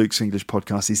English with Luke's English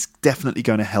podcast is definitely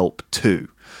going to help too.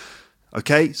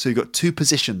 Okay, so you've got two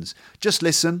positions. Just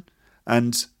listen,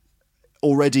 and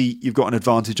already you've got an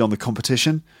advantage on the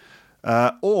competition.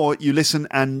 Or you listen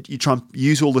and you try and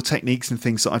use all the techniques and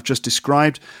things that I've just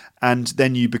described, and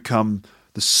then you become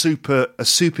a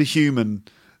superhuman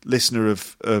listener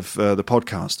of the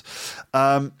podcast.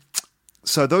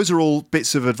 So those are all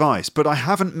bits of advice, but I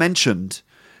haven't mentioned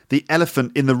the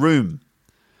elephant in the room.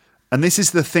 And this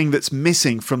is the thing that's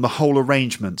missing from the whole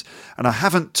arrangement. And I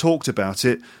haven't talked about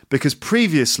it because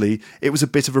previously it was a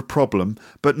bit of a problem,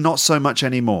 but not so much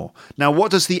anymore. Now,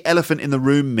 what does the elephant in the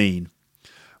room mean?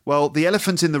 Well, the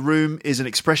elephant in the room is an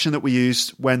expression that we use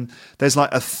when there's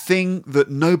like a thing that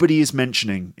nobody is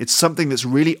mentioning. It's something that's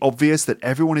really obvious that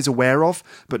everyone is aware of,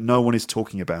 but no one is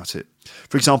talking about it.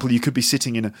 For example, you could be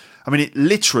sitting in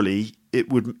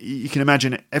you can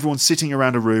imagine everyone sitting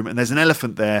around a room and there's an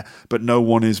elephant there, but no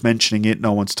one is mentioning it,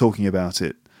 no one's talking about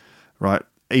it, right?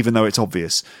 Even though it's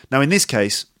obvious. Now, in this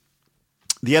case,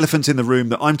 the elephant in the room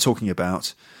that I'm talking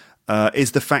about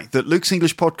is the fact that Luke's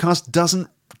English podcast doesn't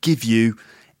give you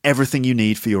everything you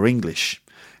need for your English.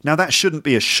 Now, that shouldn't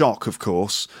be a shock, of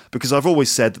course, because I've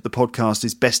always said that the podcast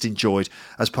is best enjoyed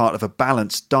as part of a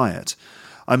balanced diet.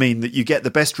 I mean that you get the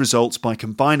best results by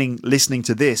combining listening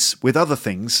to this with other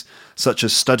things, such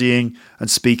as studying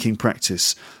and speaking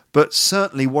practice. But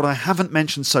certainly what I haven't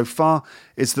mentioned so far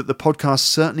is that the podcast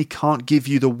certainly can't give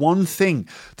you the one thing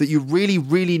that you really,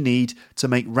 really need to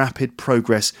make rapid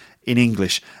progress in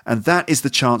English, and that is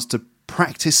the chance to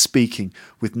practice speaking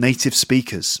with native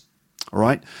speakers. All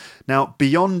right. Now,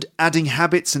 beyond adding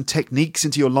habits and techniques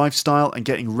into your lifestyle and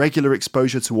getting regular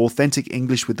exposure to authentic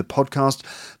English with the podcast,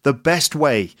 the best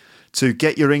way to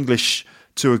get your English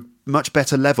to a much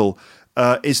better level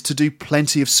is to do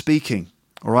plenty of speaking.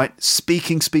 All right.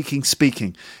 Speaking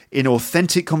in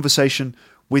authentic conversation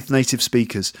with native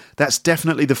speakers. That's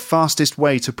definitely the fastest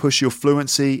way to push your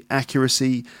fluency,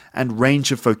 accuracy, and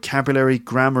range of vocabulary,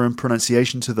 grammar, and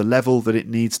pronunciation to the level that it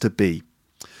needs to be.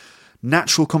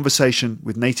 Natural conversation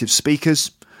with native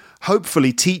speakers,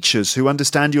 hopefully teachers who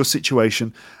understand your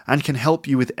situation and can help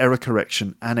you with error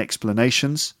correction and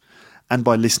explanations, and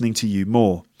by listening to you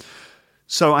more.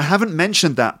 So I haven't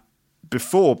mentioned that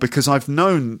before because I've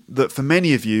known that for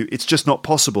many of you it's just not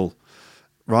possible.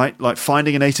 Right? Like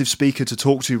finding a native speaker to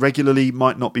talk to regularly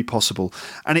might not be possible.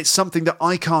 And it's something that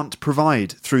I can't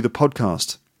provide through the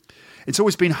podcast. It's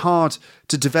always been hard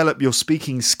to develop your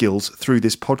speaking skills through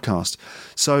this podcast.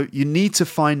 So you need to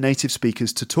find native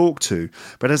speakers to talk to.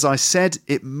 But as I said,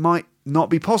 it might not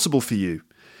be possible for you.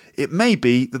 It may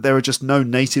be that there are just no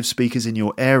native speakers in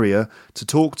your area to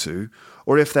talk to.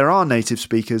 Or if there are native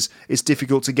speakers, it's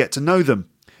difficult to get to know them.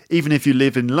 Even if you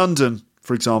live in London,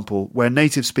 for example, where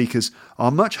native speakers are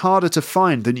much harder to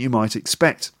find than you might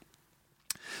expect.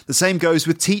 The same goes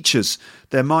with teachers.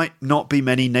 There might not be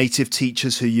many native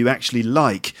teachers who you actually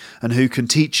like and who can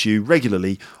teach you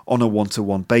regularly on a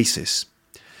one-to-one basis.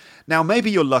 Now,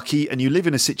 maybe you're lucky and you live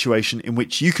in a situation in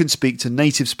which you can speak to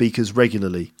native speakers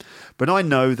regularly. But I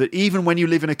know that even when you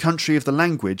live in a country of the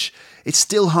language, it's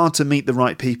still hard to meet the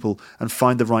right people and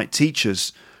find the right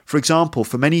teachers. For example,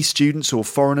 for many students or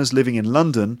foreigners living in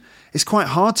London, it's quite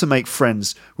hard to make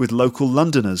friends with local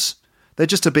Londoners. They're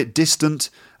just a bit distant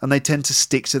and they tend to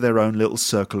stick to their own little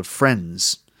circle of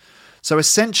friends. So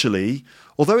essentially,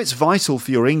 although it's vital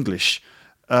for your English,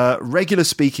 regular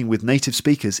speaking with native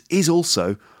speakers is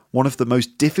also one of the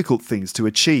most difficult things to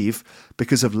achieve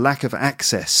because of lack of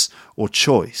access or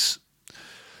choice.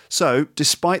 So,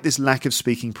 despite this lack of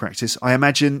speaking practice, I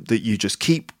imagine that you just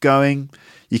keep going,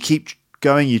 you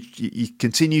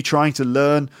continue trying to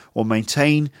learn or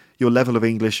maintain your level of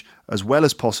English as well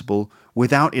as possible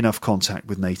without enough contact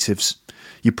with natives.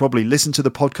 You probably listen to the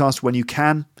podcast when you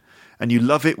can, and you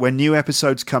love it when new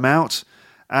episodes come out.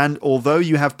 And although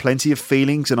you have plenty of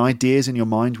feelings and ideas in your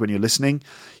mind when you're listening,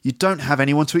 you don't have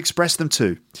anyone to express them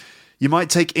to. You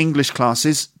might take English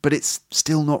classes, but it's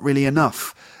still not really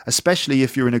enough, especially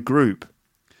if you're in a group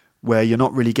where you're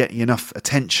not really getting enough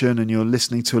attention and you're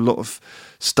listening to a lot of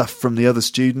stuff from the other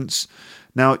students.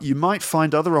 Now, you might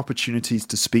find other opportunities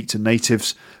to speak to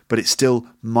natives, but it still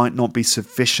might not be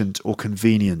sufficient or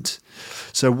convenient.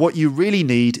 So what you really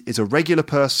need is a regular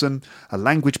person, a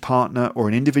language partner, or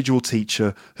an individual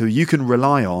teacher who you can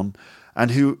rely on and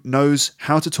who knows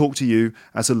how to talk to you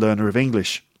as a learner of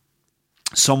English.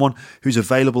 Someone who's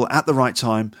available at the right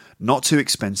time, not too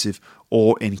expensive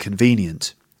or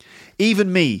inconvenient.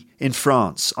 Even me, in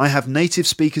France, I have native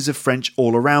speakers of French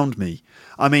all around me.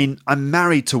 I mean, I'm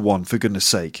married to one, for goodness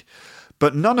sake.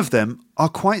 But none of them are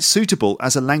quite suitable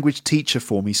as a language teacher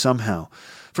for me somehow.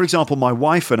 For example, my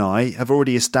wife and I have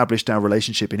already established our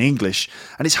relationship in English,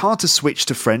 and it's hard to switch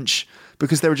to French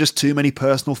because there are just too many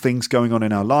personal things going on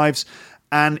in our lives,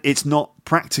 and it's not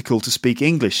practical to speak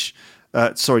English.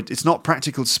 It's not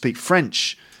practical to speak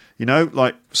French. You know,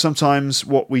 like sometimes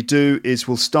what we do is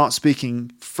we'll start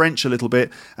speaking French a little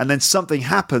bit and then something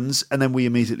happens and then we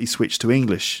immediately switch to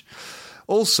English.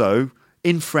 Also,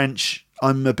 in French,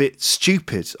 I'm a bit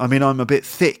stupid. I mean, I'm a bit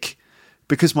thick.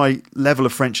 Because my level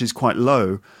of French is quite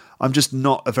low, I'm just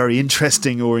not a very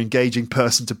interesting or engaging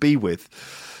person to be with.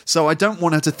 So I don't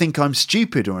want her to think I'm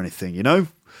stupid or anything, you know?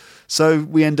 So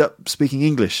we end up speaking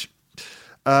English.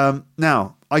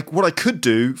 Now, what I could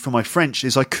do for my French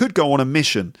is I could go on a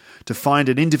mission to find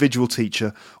an individual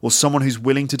teacher or someone who's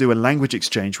willing to do a language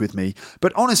exchange with me.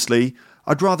 But honestly,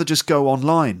 I'd rather just go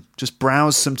online, just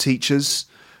browse some teachers,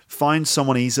 find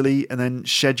someone easily, and then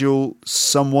schedule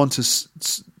someone to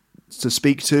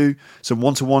speak to, some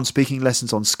one-to-one speaking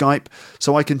lessons on Skype,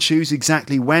 so I can choose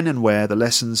exactly when and where the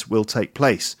lessons will take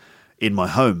place, in my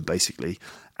home, basically,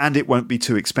 and it won't be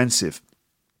too expensive.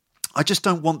 I just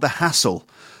don't want the hassle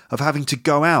of having to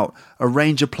go out,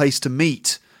 arrange a place to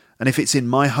meet. And if it's in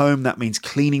my home, that means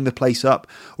cleaning the place up.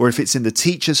 Or if it's in the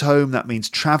teacher's home, that means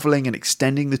travelling and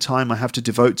extending the time I have to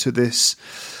devote to this.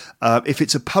 If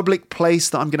it's a public place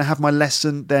that I'm going to have my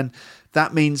lesson, then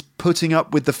that means putting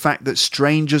up with the fact that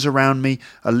strangers around me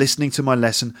are listening to my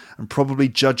lesson and probably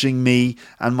judging me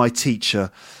and my teacher.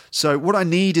 So what I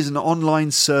need is an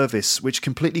online service which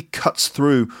completely cuts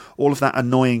through all of that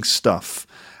annoying stuff.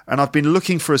 And I've been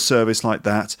looking for a service like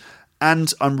that,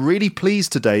 and I'm really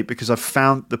pleased today because I've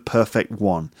found the perfect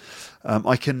one.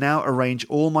 I can now arrange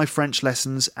all my French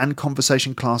lessons and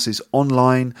conversation classes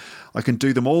online. I can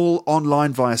do them all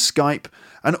online via Skype,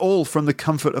 and all from the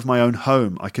comfort of my own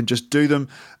home. I can just do them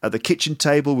at the kitchen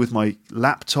table with my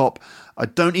laptop. I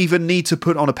don't even need to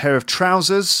put on a pair of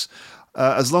trousers,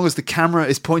 as long as the camera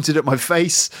is pointed at my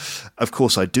face. Of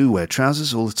course, I do wear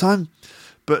trousers all the time.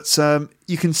 But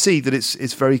you can see that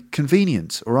it's very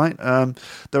convenient, all right?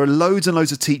 There are loads and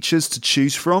loads of teachers to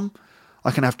choose from. I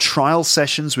can have trial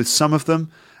sessions with some of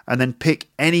them and then pick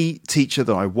any teacher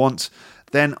that I want.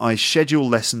 Then I schedule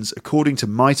lessons according to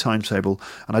my timetable,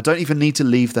 and I don't even need to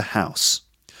leave the house.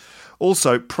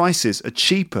 Also, prices are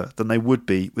cheaper than they would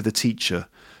be with a teacher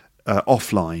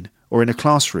offline or in a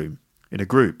classroom, in a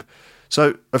group.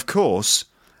 So, of course,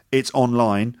 it's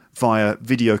online via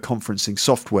video conferencing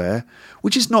software,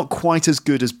 which is not quite as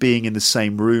good as being in the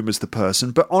same room as the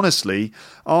person, but honestly,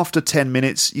 after 10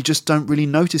 minutes, you just don't really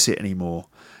notice it anymore.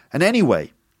 And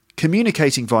anyway,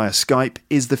 communicating via Skype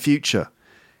is the future.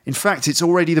 In fact, it's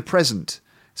already the present.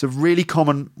 It's a really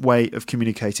common way of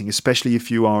communicating, especially if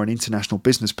you are an international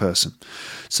business person.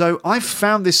 So I've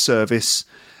found this service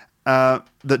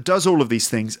that does all of these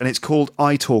things, and it's called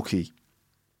italki.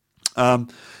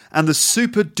 And the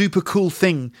super duper cool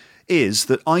thing is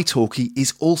that italki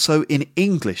is also in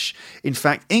English. In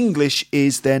fact, English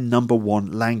is their number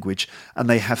one language, and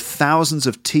they have thousands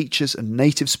of teachers and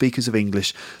native speakers of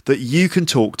English that you can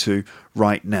talk to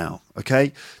right now.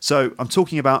 Okay, so I'm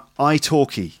talking about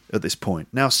italki at this point.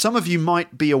 Now, some of you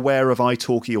might be aware of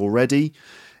italki already.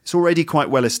 It's already quite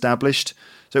well established,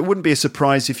 so it wouldn't be a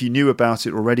surprise if you knew about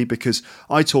it already, because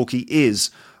italki is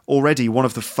already one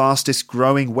of the fastest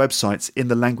growing websites in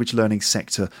the language learning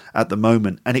sector at the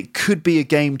moment, and it could be a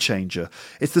game changer.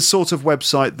 It's the sort of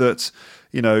website that,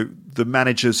 you know, the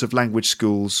managers of language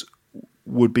schools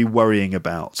would be worrying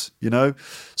about, you know.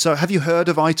 So have you heard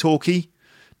of italki?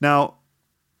 Now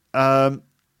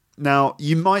Now,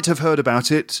 you might have heard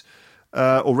about it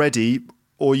already,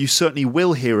 or you certainly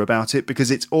will hear about it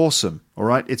because it's awesome, all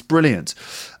right? It's brilliant.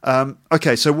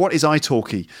 Okay, so what is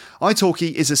italki?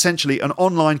 italki is essentially an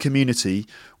online community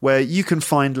where you can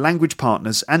find language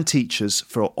partners and teachers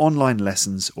for online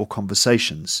lessons or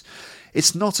conversations.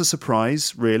 It's not a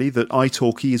surprise, really, that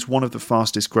italki is one of the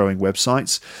fastest growing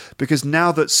websites, because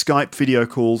now that Skype video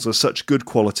calls are such good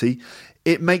quality,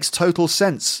 it makes total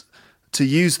sense to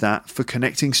use that for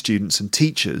connecting students and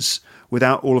teachers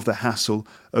without all of the hassle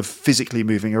of physically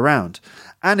moving around.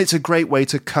 And it's a great way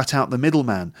to cut out the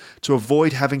middleman, to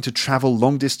avoid having to travel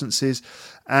long distances,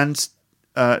 and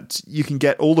you can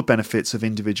get all the benefits of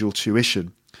individual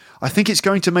tuition. I think it's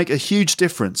going to make a huge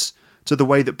difference to the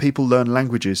way that people learn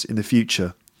languages in the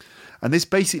future. And this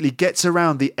basically gets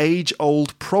around the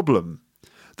age-old problem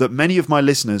that many of my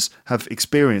listeners have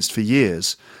experienced for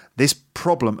years, this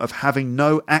problem of having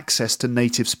no access to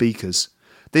native speakers.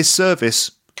 This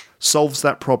service solves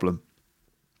that problem.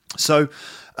 So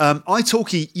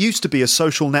italki used to be a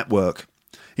social network,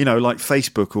 like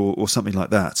Facebook or something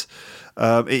like that.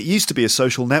 It used to be a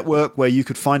social network where you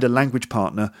could find a language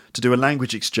partner to do a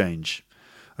language exchange.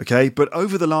 Okay, but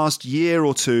over the last year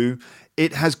or two,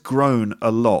 it has grown a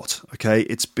lot. Okay,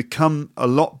 it's become a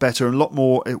lot better and a lot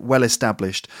more well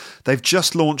established. They've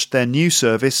just launched their new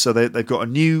service, so they've got a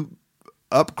new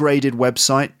upgraded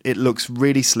website. It looks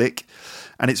really slick,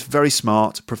 and it's very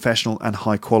smart, professional, and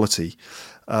high quality.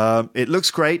 It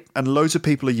looks great, and loads of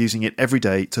people are using it every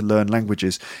day to learn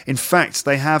languages. In fact,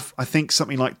 they have, I think,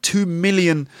 something like 2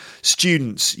 million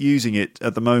students using it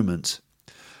at the moment.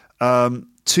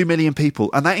 2 million people,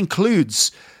 and that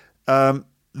includes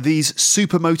these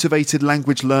super motivated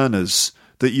language learners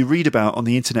that you read about on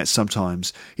the internet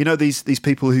sometimes. These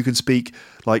people who can speak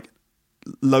like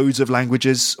loads of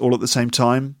languages all at the same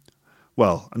time.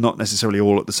 Well, not necessarily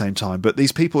all at the same time, but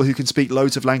these people who can speak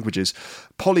loads of languages,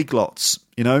 polyglots,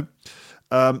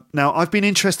 Now, I've been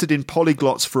interested in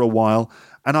polyglots for a while,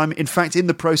 and I'm, in fact, in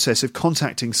the process of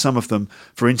contacting some of them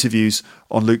for interviews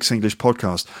on Luke's English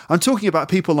podcast. I'm talking about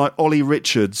people like Ollie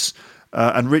Richards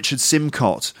and Richard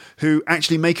Simcott, who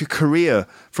actually make a career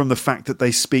from the fact that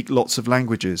they speak lots of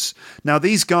languages. Now,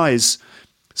 these guys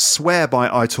swear by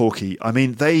italki. I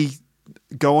mean, they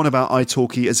go on about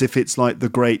italki as if it's like the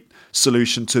great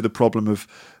solution to the problem of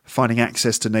finding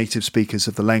access to native speakers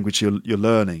of the language you're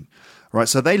learning. Right?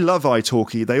 So they love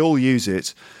italki. They all use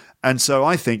it. And so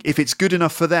I think if it's good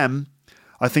enough for them,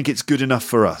 I think it's good enough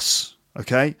for us.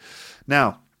 Okay?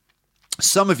 Now,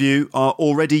 some of you are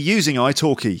already using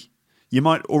italki. You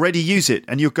might already use it,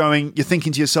 and you're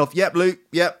thinking to yourself, yep, Luke,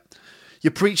 yep,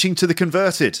 you're preaching to the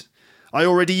converted. I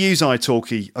already use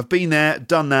italki. I've been there,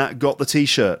 done that, got the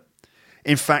t-shirt.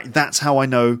 In fact, that's how I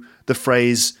know the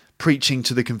phrase preaching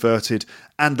to the converted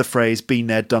and the phrase been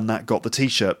there, done that, got the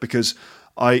t-shirt, because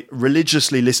I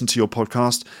religiously listen to your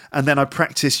podcast, and then I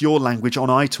practice your language on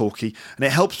italki, and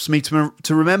it helps me to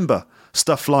remember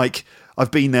stuff like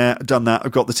I've been there, done that,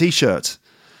 I've got the t-shirt.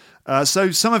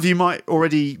 So some of you might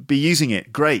already be using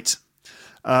it. Great.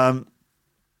 But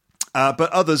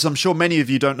others, I'm sure many of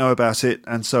you don't know about it,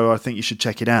 and so I think you should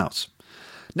check it out.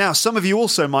 Now, some of you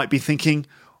also might be thinking,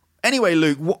 anyway,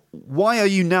 Luke, why are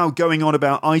you now going on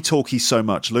about italki so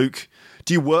much, Luke?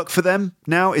 Do you work for them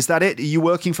now? Is that it? Are you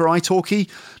working for italki?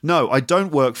 No, I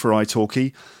don't work for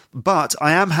italki, but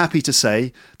I am happy to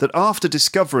say that after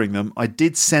discovering them, I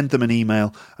did send them an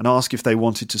email and ask if they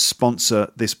wanted to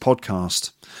sponsor this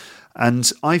podcast.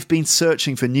 And I've been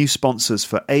searching for new sponsors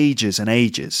for ages and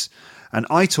ages. And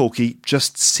italki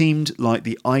just seemed like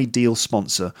the ideal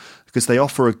sponsor because they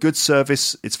offer a good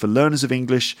service. It's for learners of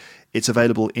English. It's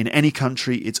available in any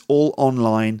country. It's all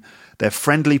online. They're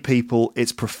friendly people.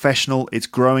 It's professional. It's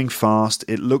growing fast.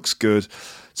 It looks good.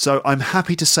 So I'm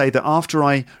happy to say that after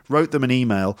I wrote them an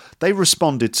email, they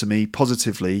responded to me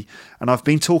positively. And I've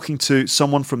been talking to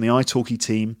someone from the italki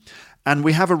team, and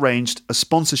we have arranged a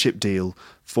sponsorship deal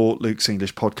for Luke's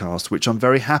English podcast, which I'm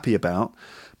very happy about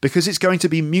because it's going to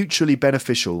be mutually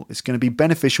beneficial. It's going to be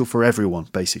beneficial for everyone,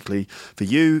 basically, for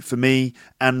you, for me,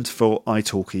 and for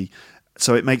italki.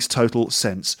 So it makes total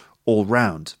sense all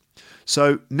round.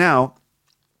 So now,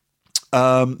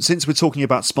 since we're talking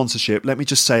about sponsorship, let me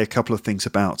just say a couple of things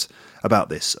about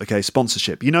this. Okay,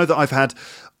 sponsorship. You know that I've had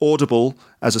Audible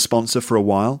as a sponsor for a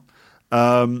while,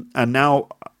 and now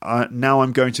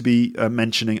I'm going to be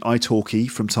mentioning italki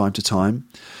from time to time.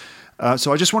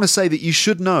 So I just want to say that you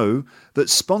should know that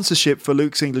sponsorship for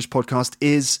Luke's English podcast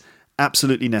is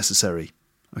absolutely necessary.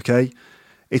 Okay,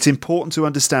 it's important to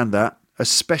understand that,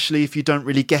 especially if you don't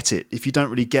really get it. If you don't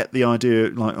really get the idea,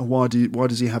 like why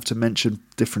does he have to mention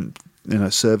different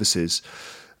services?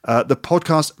 The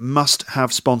podcast must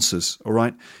have sponsors, all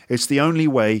right? It's the only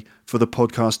way for the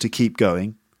podcast to keep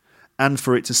going and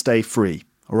for it to stay free,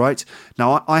 all right?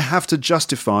 Now, I have to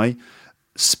justify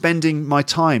spending my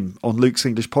time on Luke's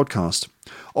English Podcast.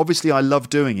 Obviously, I love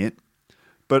doing it,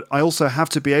 but I also have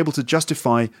to be able to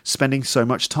justify spending so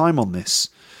much time on this.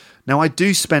 Now, I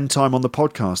do spend time on the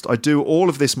podcast. I do all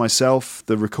of this myself,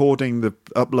 the recording, the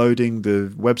uploading,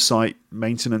 the website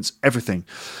maintenance, everything.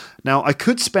 Now, I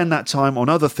could spend that time on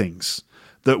other things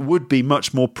that would be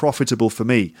much more profitable for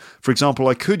me. For example,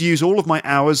 I could use all of my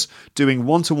hours doing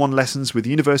one-to-one lessons with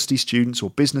university students or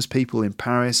business people in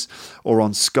Paris or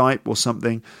on Skype or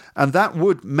something, and that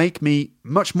would make me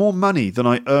much more money than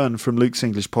I earn from Luke's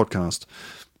English Podcast.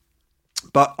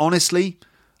 But honestly,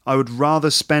 I would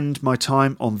rather spend my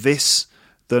time on this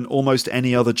than almost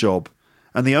any other job.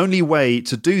 And the only way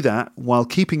to do that while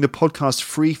keeping the podcast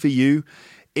free for you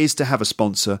is to have a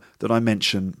sponsor that I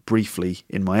mention briefly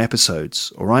in my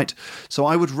episodes, all right? So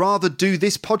I would rather do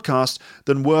this podcast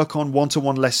than work on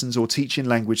one-to-one lessons or teach in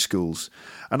language schools.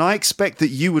 And I expect that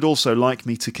you would also like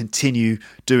me to continue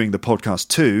doing the podcast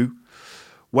too.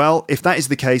 Well, if that is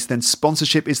the case, then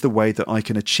sponsorship is the way that I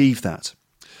can achieve that.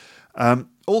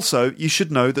 Also, you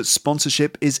should know that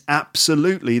sponsorship is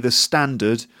absolutely the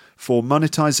standard for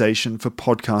monetization for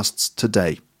podcasts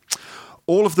today.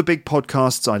 All of the big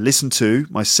podcasts I listen to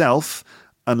myself,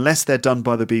 unless they're done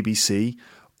by the BBC,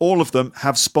 all of them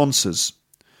have sponsors.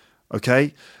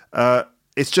 Okay?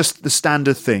 It's just the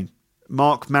standard thing.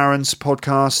 Mark Maron's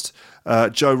podcast,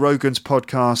 Joe Rogan's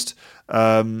podcast,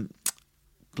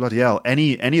 bloody hell,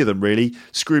 any of them really.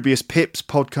 Scroobius Pip's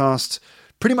podcast.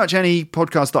 Pretty much any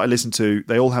podcast that I listen to,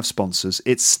 they all have sponsors.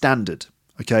 It's standard.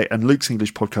 Okay, and Luke's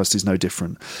English Podcast is no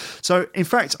different. So, in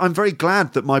fact, I'm very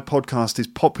glad that my podcast is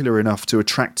popular enough to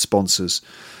attract sponsors.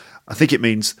 I think it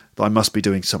means that I must be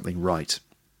doing something right.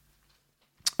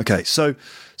 Okay, so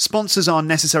sponsors are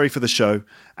necessary for the show,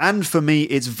 and for me,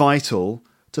 it's vital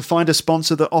to find a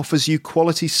sponsor that offers you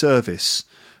quality service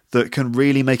that can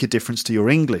really make a difference to your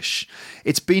English.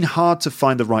 It's been hard to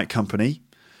find the right company.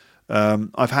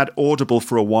 I've had Audible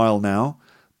for a while now.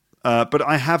 But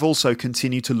I have also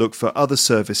continued to look for other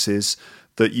services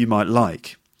that you might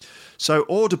like. So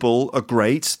Audible are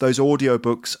great. Those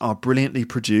audiobooks are brilliantly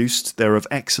produced. They're of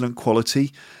excellent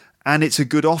quality. And it's a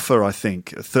good offer, I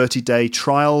think. A 30-day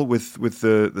trial with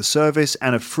the service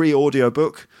and a free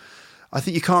audiobook. I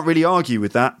think you can't really argue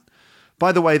with that.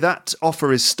 By the way, that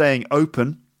offer is staying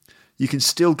open. You can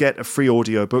still get a free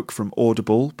audiobook from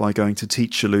Audible by going to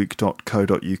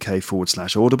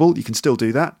teacherluke.co.uk/audible. You can still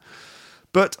do that.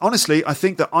 But honestly, I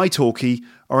think that italki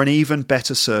are an even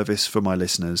better service for my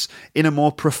listeners in a more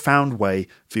profound way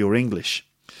for your English.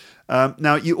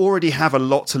 Now, you already have a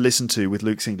lot to listen to with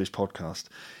Luke's English Podcast.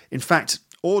 In fact,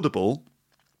 Audible,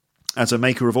 as a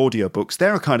maker of audiobooks,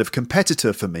 they're a kind of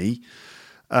competitor for me.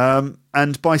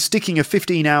 And by sticking a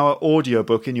 15-hour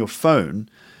audiobook in your phone,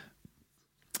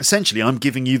 essentially I'm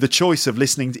giving you the choice of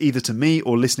listening either to me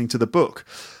or listening to the book.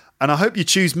 And I hope you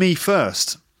choose me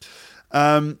first.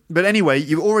 But anyway,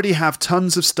 you already have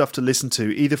tons of stuff to listen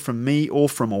to, either from me or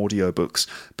from audiobooks.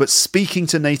 But speaking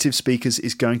to native speakers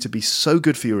is going to be so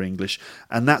good for your English,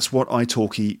 and that's what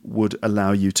italki would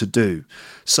allow you to do.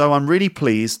 So I'm really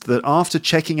pleased that after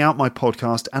checking out my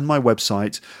podcast and my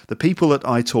website, the people at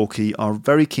italki are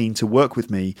very keen to work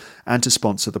with me and to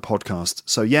sponsor the podcast.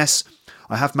 So yes,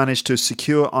 I have managed to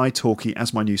secure italki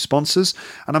as my new sponsors,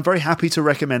 and I'm very happy to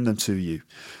recommend them to you.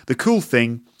 The cool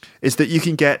thing is that you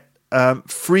can get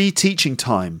free teaching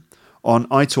time on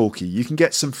italki. You can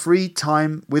get some free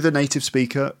time with a native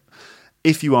speaker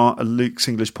if you are a Luke's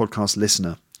English Podcast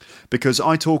listener, because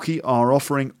italki are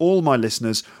offering all my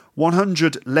listeners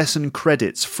 100 lesson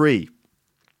credits free,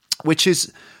 which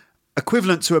is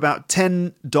equivalent to about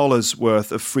 $10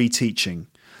 worth of free teaching.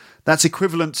 That's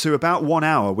equivalent to about 1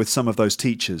 hour with some of those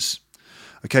teachers.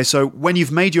 Okay, so when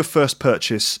you've made your first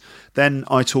purchase, then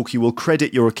italki will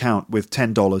credit your account with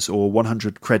 $10 or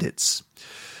 100 credits.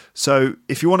 So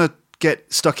if you want to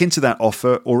get stuck into that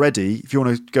offer already, if you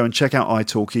want to go and check out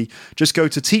italki, just go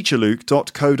to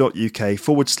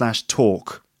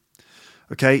teacherluke.co.uk/talk.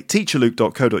 Okay,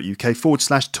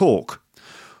 teacherluke.co.uk/talk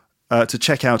to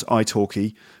check out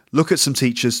italki, look at some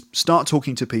teachers, start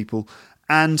talking to people,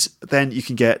 and then you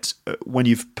can get, when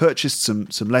you've purchased some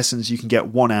lessons, you can get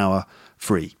 1 hour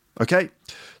free. Okay,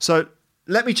 so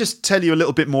let me just tell you a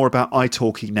little bit more about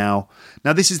italki now.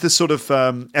 Now, this is the sort of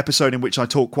episode in which I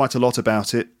talk quite a lot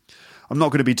about it. I'm not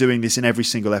going to be doing this in every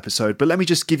single episode, but let me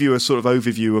just give you a sort of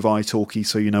overview of italki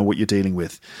so you know what you're dealing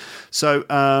with. So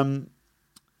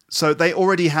So they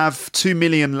already have 2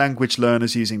 million language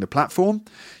learners using the platform.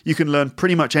 You can learn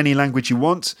pretty much any language you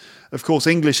want. Of course,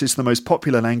 English is the most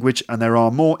popular language, and there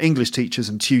are more English teachers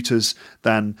and tutors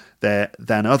than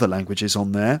other languages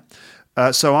on there.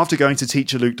 So after going to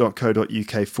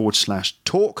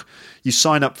teacherluke.co.uk/talk, you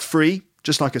sign up free,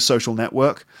 just like a social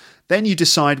network. Then you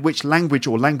decide which language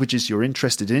or languages you're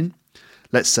interested in.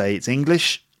 Let's say it's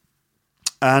English.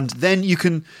 And then you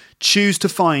can choose to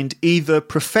find either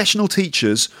professional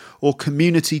teachers or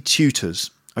community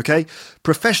tutors. Okay?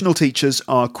 Professional teachers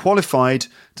are qualified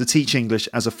to teach English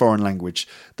as a foreign language.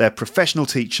 They're professional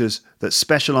teachers that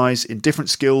specialise in different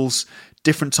skills,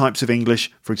 different types of English,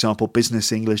 for example,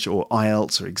 business English or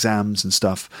IELTS or exams and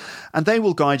stuff. And they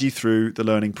will guide you through the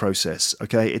learning process.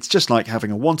 Okay? It's just like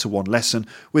having a one-to-one lesson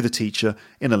with a teacher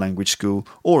in a language school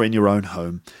or in your own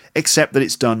home, except that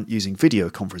it's done using video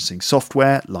conferencing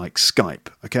software like Skype.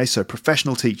 Okay? So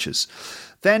professional teachers.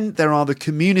 Then there are the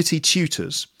community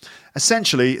tutors.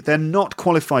 Essentially, they're not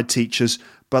qualified teachers,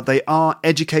 but they are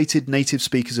educated native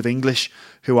speakers of English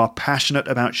who are passionate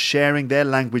about sharing their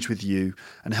language with you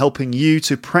and helping you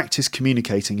to practice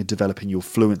communicating and developing your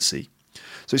fluency.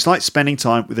 So it's like spending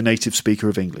time with a native speaker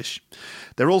of English.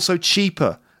 They're also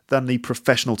cheaper than the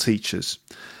professional teachers.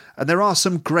 And there are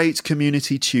some great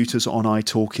community tutors on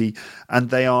italki, and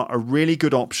they are a really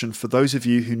good option for those of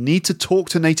you who need to talk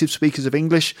to native speakers of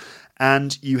English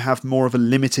and you have more of a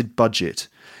limited budget.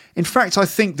 In fact, I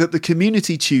think that the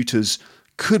community tutors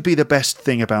could be the best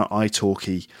thing about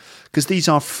italki, because these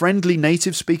are friendly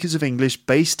native speakers of English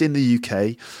based in the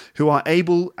UK who are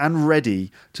able and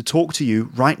ready to talk to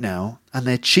you right now, and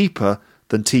they're cheaper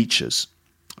than teachers.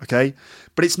 Okay?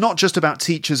 But it's not just about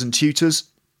teachers and tutors,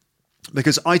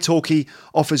 because italki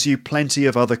offers you plenty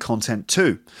of other content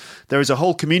too. There is a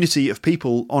whole community of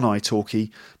people on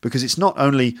italki because it's not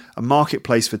only a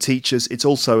marketplace for teachers, it's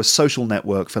also a social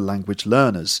network for language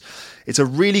learners. It's a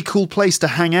really cool place to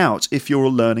hang out if you're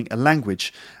learning a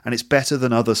language, and it's better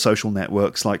than other social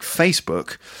networks like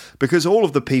Facebook because all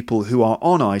of the people who are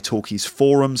on italki's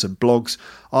forums and blogs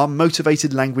are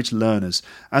motivated language learners,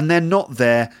 and they're not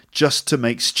there just to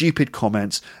make stupid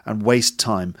comments and waste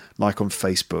time like on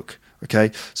Facebook.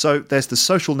 Okay, so there's the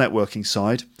social networking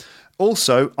side.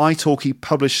 Also, italki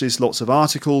publishes lots of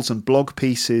articles and blog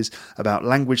pieces about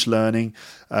language learning.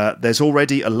 There's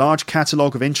already a large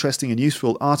catalogue of interesting and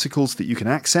useful articles that you can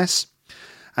access.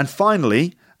 And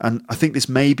finally, and I think this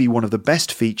may be one of the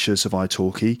best features of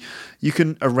italki, you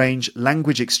can arrange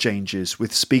language exchanges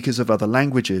with speakers of other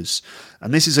languages.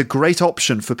 And this is a great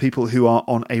option for people who are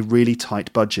on a really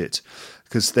tight budget,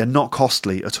 because they're not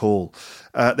costly at all.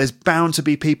 There's bound to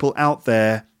be people out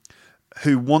there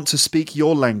who want to speak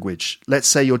your language. Let's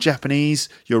say you're Japanese,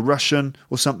 you're Russian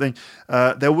or something.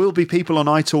 There will be people on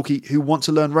italki who want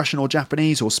to learn Russian or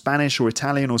Japanese or Spanish or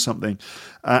Italian or something.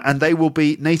 And they will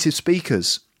be native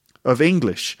speakers of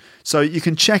English. So you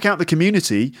can check out the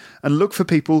community and look for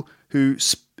people who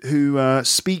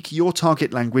speak your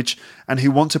target language and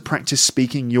who want to practice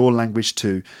speaking your language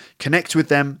too. Connect with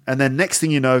them, and then next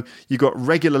thing you know, you've got a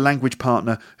regular language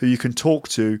partner who you can talk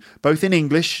to, both in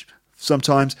English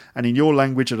sometimes and in your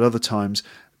language at other times.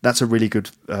 That's a really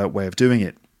good way of doing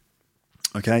it.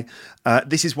 Okay,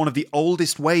 this is one of the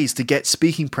oldest ways to get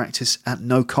speaking practice at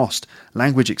no cost,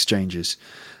 language exchanges.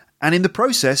 And in the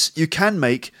process, you can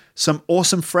make some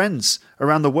awesome friends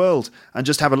around the world and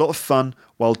just have a lot of fun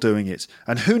while doing it.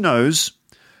 And who knows,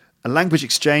 a language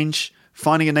exchange,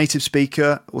 finding a native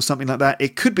speaker or something like that,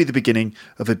 it could be the beginning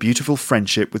of a beautiful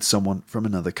friendship with someone from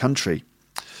another country.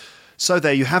 So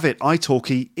there you have it.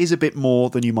 italki is a bit more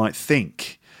than you might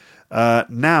think.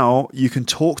 Now you can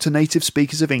talk to native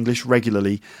speakers of English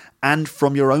regularly and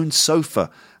from your own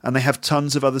sofa. And they have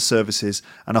tons of other services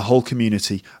and a whole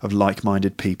community of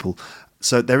like-minded people.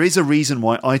 So there is a reason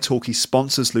why italki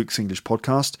sponsors Luke's English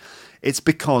podcast. It's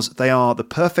because they are the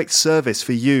perfect service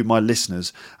for you, my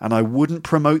listeners, and I wouldn't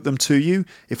promote them to you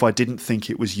if I didn't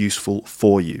think it was useful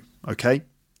for you. Okay?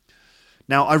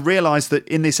 Now, I realise that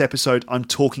in this episode, I'm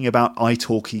talking about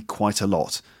italki quite a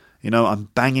lot. You know, I'm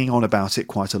banging on about it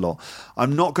quite a lot.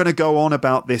 I'm not going to go on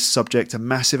about this subject a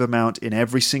massive amount in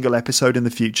every single episode in the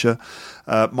future.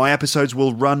 My episodes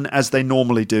will run as they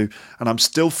normally do, and I'm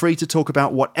still free to talk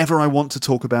about whatever I want to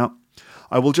talk about.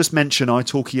 I will just mention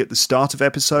italki at the start of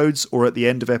episodes or at the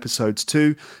end of episodes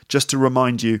too, just to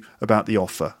remind you about the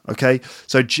offer, okay?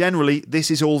 So generally,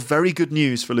 this is all very good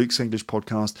news for Luke's English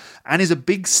podcast and is a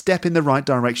big step in the right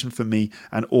direction for me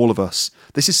and all of us.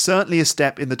 This is certainly a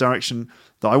step in the direction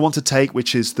that I want to take,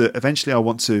 which is that eventually I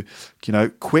want to,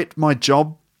 quit my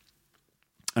job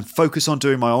and focus on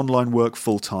doing my online work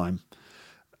full time.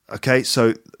 Okay,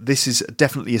 so this is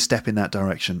definitely a step in that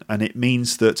direction, and it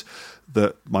means that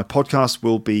my podcast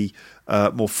will be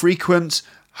more frequent.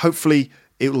 Hopefully,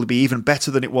 it will be even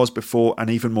better than it was before and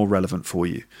even more relevant for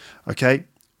you. Okay,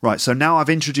 right, so now I've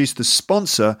introduced the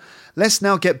sponsor. Let's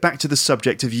now get back to the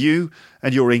subject of you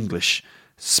and your English,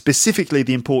 specifically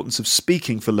the importance of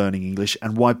speaking for learning English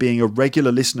and why being a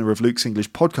regular listener of Luke's English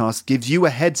podcast gives you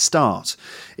a head start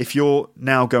if you're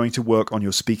now going to work on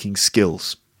your speaking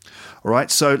skills. All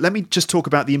right, so let me just talk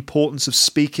about the importance of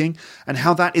speaking and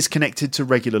how that is connected to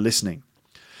regular listening.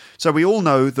 So we all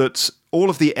know that all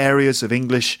of the areas of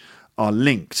English are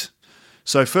linked.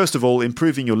 So first of all,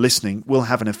 improving your listening will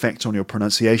have an effect on your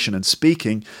pronunciation and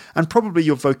speaking, and probably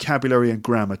your vocabulary and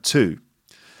grammar too.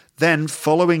 Then,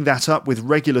 following that up with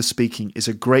regular speaking is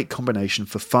a great combination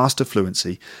for faster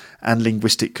fluency and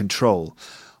linguistic control.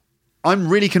 I'm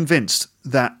really convinced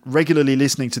that regularly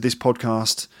listening to this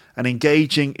podcast and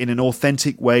engaging in an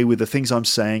authentic way with the things I'm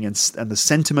saying and the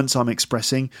sentiments I'm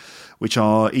expressing, which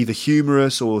are either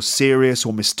humorous or serious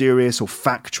or mysterious or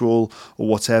factual or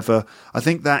whatever, I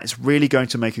think that is really going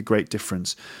to make a great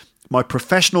difference. My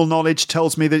professional knowledge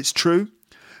tells me that it's true,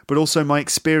 but also my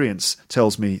experience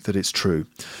tells me that it's true.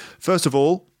 First of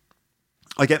all,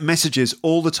 I get messages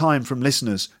all the time from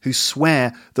listeners who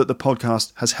swear that the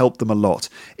podcast has helped them a lot,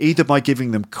 either by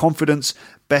giving them confidence,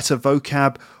 better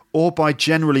vocab, or by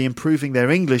generally improving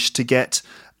their English to get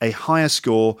a higher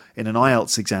score in an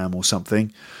IELTS exam or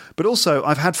something. But also,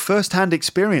 I've had first-hand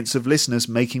experience of listeners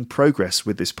making progress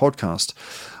with this podcast.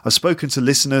 I've spoken to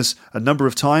listeners a number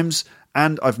of times,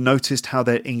 and I've noticed how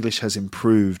their English has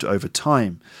improved over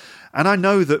time. And I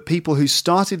know that people who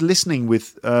started listening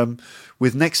with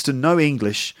next to no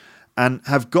English and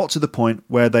have got to the point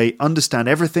where they understand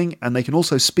everything and they can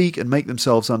also speak and make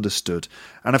themselves understood.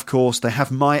 And of course, they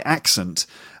have my accent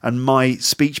and my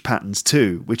speech patterns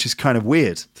too, which is kind of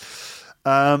weird.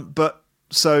 But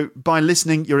so by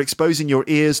listening, you're exposing your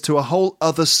ears to a whole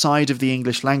other side of the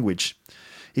English language.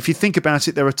 If you think about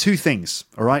it, there are two things,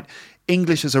 all right?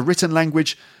 English as a written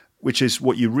language, which is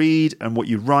what you read and what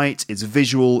you write. It's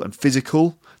visual and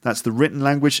physical. That's the written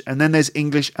language. And then there's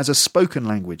English as a spoken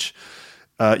language.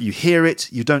 You hear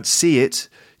it, you don't see it,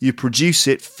 you produce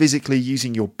it physically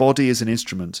using your body as an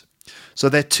instrument. So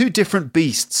they're two different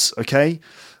beasts, okay?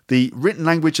 The written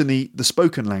language and the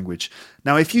spoken language.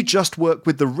 Now, if you just work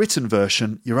with the written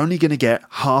version, you're only going to get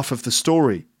half of the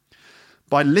story.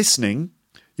 By listening,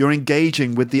 you're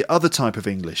engaging with the other type of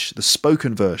English, the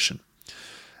spoken version.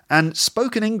 And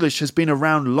spoken English has been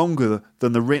around longer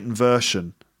than the written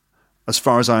version, as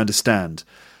far as I understand.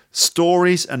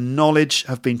 Stories and knowledge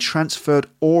have been transferred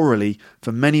orally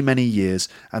for many, many years,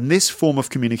 and this form of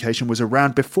communication was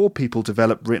around before people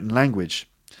developed written language.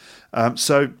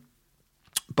 So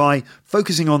by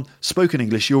focusing on spoken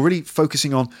English, you're really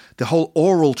focusing on the whole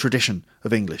oral tradition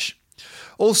of English.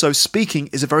 Also, speaking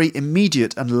is a very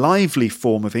immediate and lively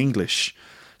form of English.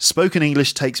 Spoken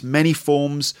English takes many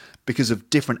forms because of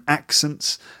different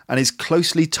accents and is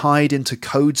closely tied into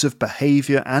codes of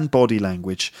behaviour and body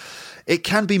language. It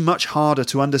can be much harder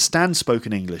to understand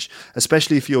spoken English,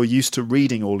 especially if you're used to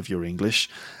reading all of your English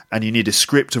and you need a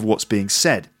script of what's being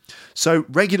said. So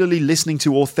regularly listening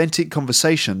to authentic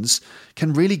conversations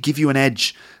can really give you an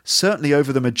edge, certainly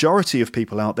over the majority of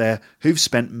people out there who've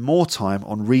spent more time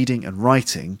on reading and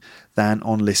writing than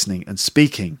on listening and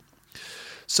speaking.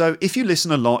 So if you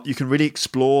listen a lot, you can really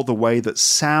explore the way that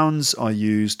sounds are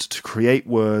used to create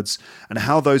words and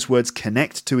how those words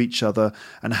connect to each other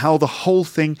and how the whole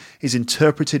thing is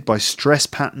interpreted by stress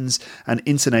patterns and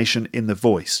intonation in the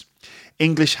voice.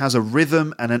 English has a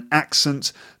rhythm and an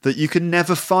accent that you can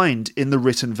never find in the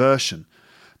written version.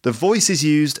 The voice is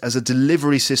used as a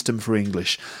delivery system for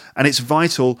English, and it's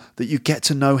vital that you get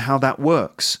to know how that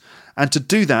works. And to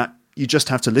do that, you just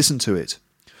have to listen to it.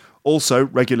 Also,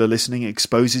 regular listening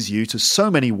exposes you to so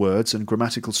many words and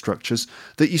grammatical structures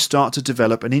that you start to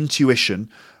develop an intuition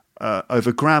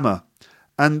over grammar.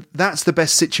 And that's the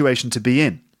best situation to be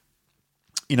in.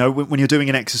 You know, when you're doing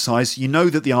an exercise, you know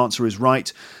that the answer is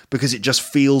right because it just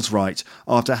feels right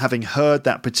after having heard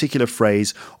that particular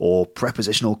phrase or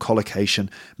prepositional collocation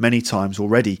many times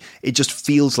already. It just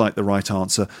feels like the right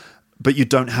answer, but you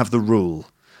don't have the rule.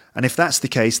 And if that's the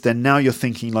case, then now you're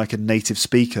thinking like a native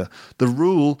speaker. The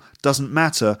rule doesn't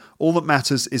matter. All that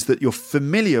matters is that you're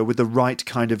familiar with the right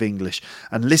kind of English.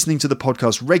 And listening to the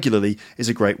podcast regularly is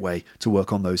a great way to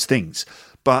work on those things.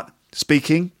 But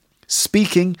speaking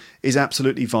is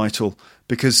absolutely vital,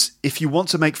 because if you want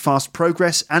to make fast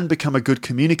progress and become a good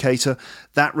communicator,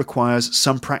 that requires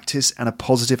some practice and a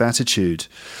positive attitude.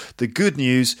 The good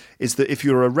news is that if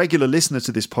you're a regular listener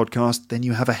to this podcast, then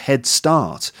you have a head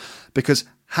start, because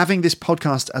having this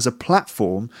podcast as a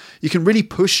platform, you can really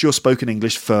push your spoken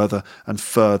English further and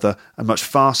further and much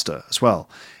faster as well.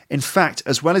 In fact,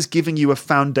 as well as giving you a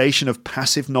foundation of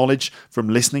passive knowledge from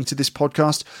listening to this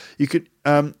podcast,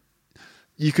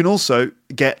 you can also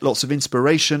get lots of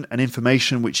inspiration and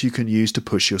information which you can use to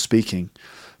push your speaking.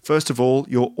 First of all,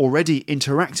 you're already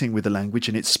interacting with the language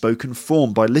in its spoken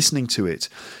form by listening to it.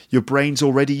 Your brain's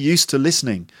already used to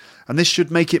listening, and this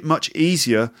should make it much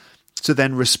easier to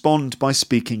then respond by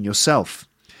speaking yourself.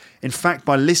 In fact,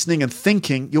 by listening and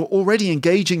thinking, you're already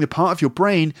engaging the part of your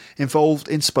brain involved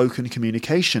in spoken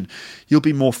communication. You'll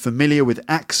be more familiar with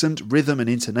accent, rhythm, and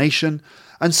intonation,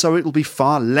 and so it will be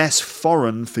far less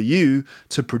foreign for you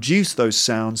to produce those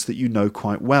sounds that you know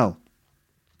quite well.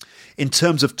 In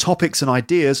terms of topics and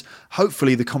ideas,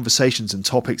 hopefully the conversations and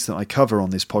topics that I cover on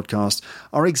this podcast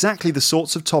are exactly the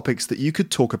sorts of topics that you could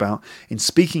talk about in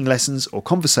speaking lessons or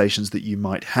conversations that you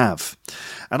might have.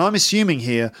 And I'm assuming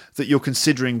here that you're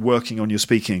considering working on your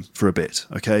speaking for a bit,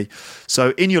 okay?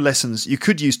 So in your lessons, you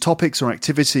could use topics or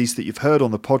activities that you've heard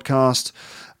on the podcast.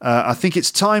 I think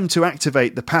it's time to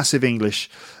activate the passive English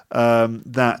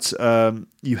that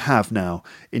you have now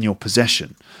in your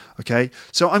possession. Okay,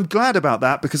 so I'm glad about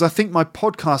that because I think my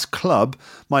podcast club,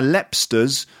 my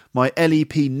Lepsters, my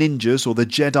LEP Ninjas, or the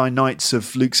Jedi Knights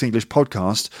of Luke's English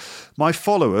podcast, my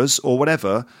followers or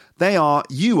whatever,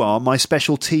 you are my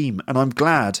special team, and I'm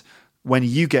glad when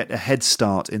you get a head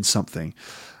start in something.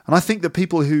 And I think that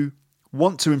people who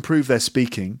want to improve their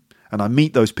speaking, and I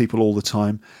meet those people all the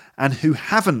time, and who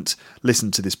haven't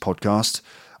listened to this podcast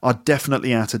are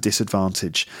definitely at a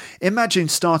disadvantage. Imagine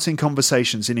starting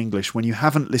conversations in English when you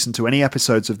haven't listened to any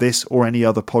episodes of this or any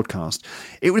other podcast.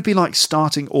 It would be like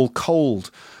starting all cold,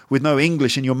 with no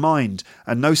English in your mind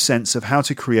and no sense of how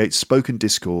to create spoken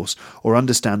discourse or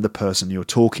understand the person you're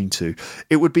talking to.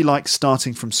 It would be like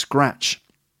starting from scratch.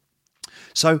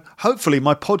 So hopefully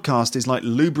my podcast is like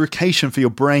lubrication for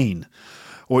your brain,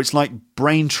 or it's like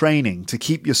brain training to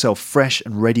keep yourself fresh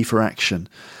and ready for action.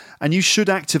 And you should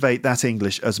activate that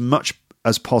English as much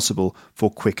as possible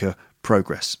for quicker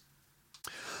progress.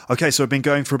 Okay, so I've been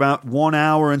going for about 1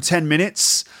 hour and 10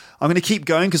 minutes. I'm going to keep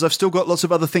going because I've still got lots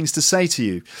of other things to say to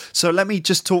you. So let me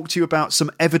just talk to you about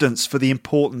some evidence for the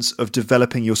importance of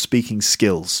developing your speaking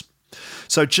skills.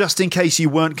 So just in case you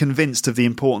weren't convinced of the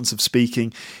importance of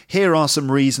speaking, here are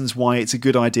some reasons why it's a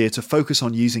good idea to focus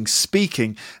on using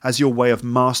speaking as your way of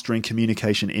mastering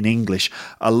communication in English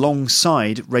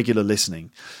alongside regular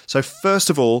listening. So first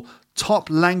of all, top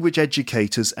language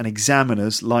educators and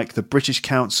examiners like the British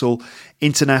Council,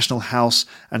 International House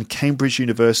and Cambridge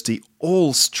University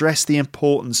all stress the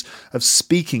importance of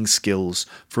speaking skills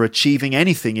for achieving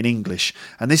anything in English,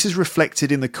 and this is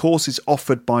reflected in the courses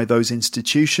offered by those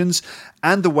institutions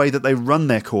and the way that they run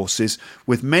their courses,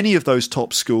 with many of those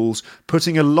top schools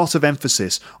putting a lot of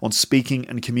emphasis on speaking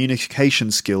and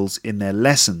communication skills in their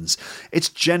lessons. It's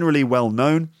generally well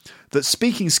known that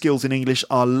speaking skills in English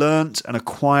are learnt and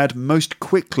acquired most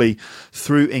quickly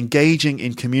through engaging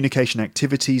in communication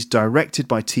activities directed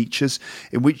by teachers,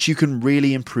 in which you can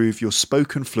really improve your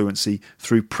spoken fluency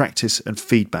through practice and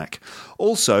feedback.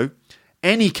 Also,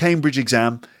 any Cambridge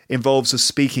exam involves a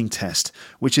speaking test,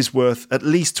 which is worth at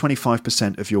least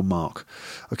 25% of your mark.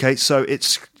 Okay, so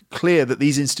it's clear that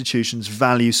these institutions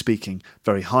value speaking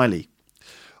very highly.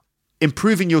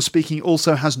 Improving your speaking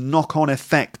also has knock-on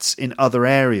effects in other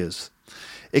areas.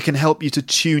 It can help you to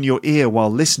tune your ear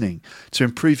while listening, to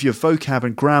improve your vocab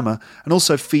and grammar, and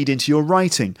also feed into your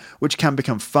writing, which can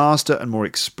become faster and more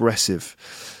expressive.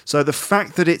 So the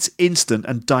fact that it's instant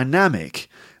and dynamic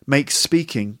makes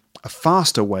speaking a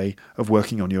faster way of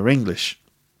working on your English.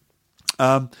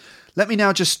 Let me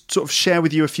now just sort of share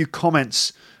with you a few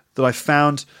comments that I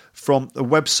found from the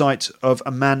website of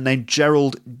a man named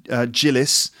Gerald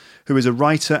Gillis, who is a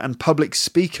writer and public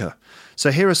speaker. So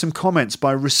here are some comments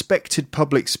by respected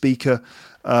public speaker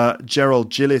Gerald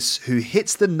Gillis, who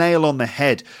hits the nail on the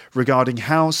head regarding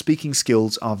how speaking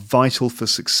skills are vital for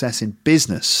success in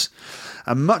business.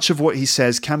 And much of what he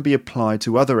says can be applied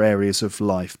to other areas of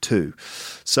life too.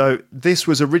 So this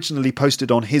was originally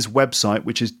posted on his website,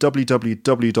 which is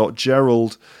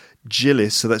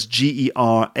www.geraldgillis, so that's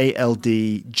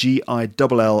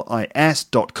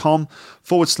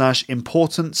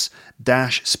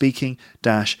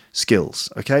GeraldGillis.com/importance-speaking-skills.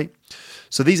 Okay,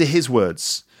 so these are his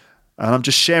words, and I'm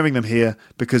just sharing them here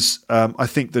because I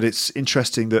think that it's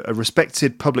interesting that a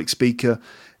respected public speaker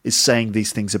is saying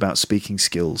these things about speaking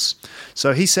skills.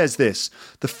 So he says this: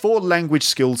 the 4 language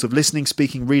skills of listening,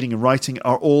 speaking, reading and writing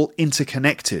are all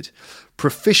interconnected.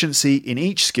 Proficiency in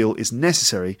each skill is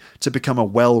necessary to become a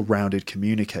well-rounded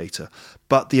communicator,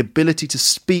 but the ability to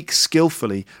speak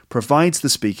skillfully provides the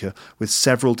speaker with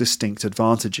several distinct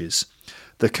advantages.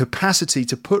 The capacity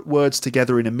to put words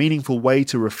together in a meaningful way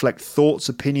to reflect thoughts,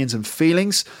 opinions and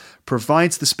feelings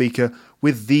provides the speaker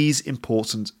with these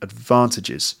important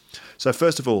advantages. So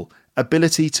first of all,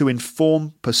 ability to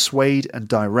inform, persuade and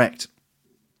direct.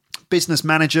 Business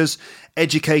managers,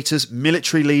 educators,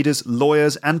 military leaders,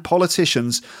 lawyers and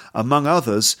politicians, among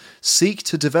others, seek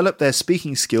to develop their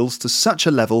speaking skills to such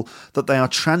a level that they are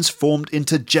transformed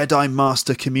into Jedi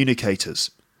Master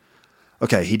communicators.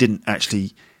 Okay, he didn't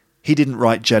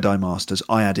write Jedi Masters,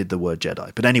 I added the word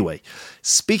Jedi. But anyway,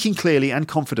 speaking clearly and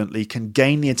confidently can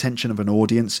gain the attention of an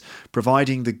audience,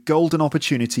 providing the golden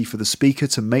opportunity for the speaker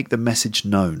to make the message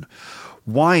known.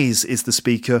 Wise is the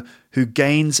speaker who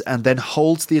gains and then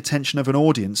holds the attention of an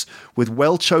audience with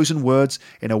well-chosen words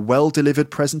in a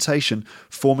well-delivered presentation,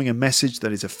 forming a message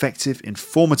that is effective,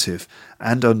 informative,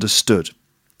 and understood.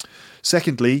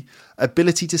 Secondly,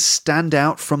 ability to stand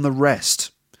out from the rest.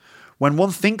 When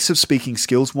one thinks of speaking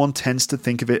skills, one tends to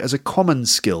think of it as a common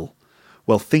skill.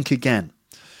 Well, think again.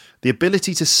 The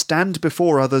ability to stand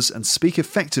before others and speak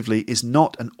effectively is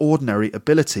not an ordinary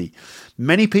ability.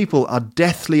 Many people are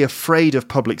deathly afraid of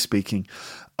public speaking.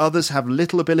 Others have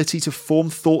little ability to form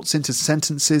thoughts into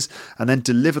sentences and then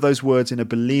deliver those words in a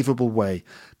believable way.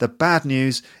 The bad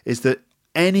news is that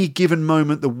any given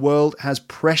moment the world has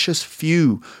precious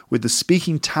few with the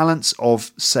speaking talents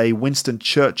of, say, Winston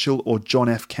Churchill or John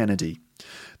F. Kennedy.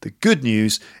 The good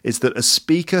news is that a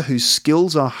speaker whose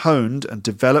skills are honed and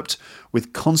developed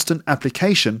with constant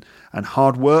application and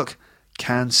hard work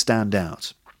can stand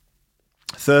out.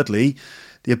 Thirdly,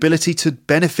 the ability to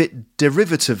benefit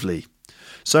derivatively.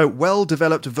 So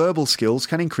well-developed verbal skills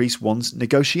can increase one's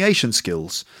negotiation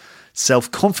skills.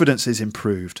 Self-confidence is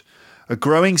improved. A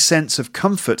growing sense of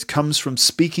comfort comes from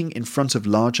speaking in front of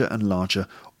larger and larger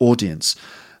audiences.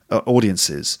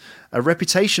 A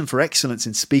reputation for excellence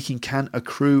in speaking can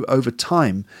accrue over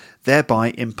time, thereby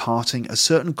imparting a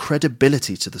certain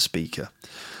credibility to the speaker.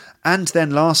 And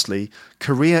then lastly,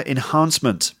 career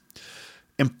enhancement.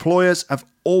 Employers have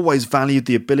always valued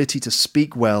the ability to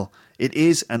speak well. It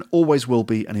is and always will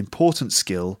be an important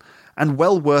skill and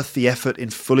well worth the effort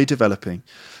in fully developing.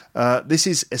 This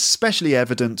is especially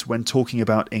evident when talking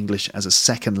about English as a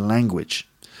second language.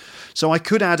 So I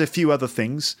could add a few other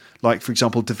things, like, for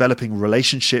example, developing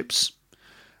relationships.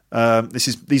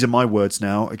 These are my words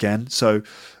now, again. So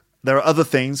there are other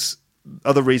things,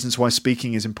 other reasons why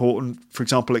speaking is important. For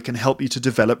example, it can help you to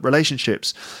develop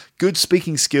relationships. Good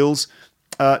speaking skills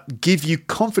give you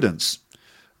confidence,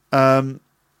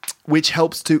 which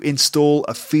helps to install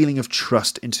a feeling of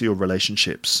trust into your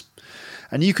relationships.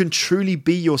 And you can truly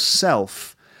be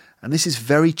yourself, and this is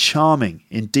very charming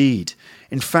indeed.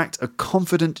 In fact, a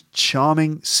confident,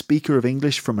 charming speaker of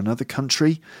English from another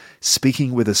country,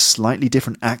 speaking with a slightly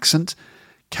different accent,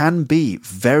 can be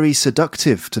very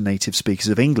seductive to native speakers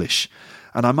of English.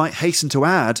 And I might hasten to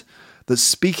add that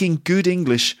speaking good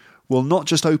English will not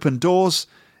just open doors,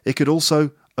 it could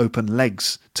also open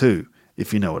legs too,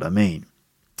 if you know what I mean.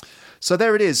 So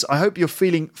there it is. I hope you're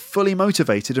feeling fully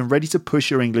motivated and ready to push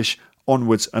your English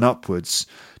onwards and upwards.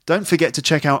 Don't forget to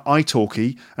check out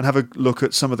italki and have a look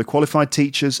at some of the qualified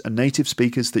teachers and native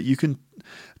speakers that you can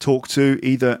talk to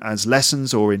either as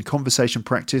lessons or in conversation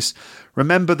practice.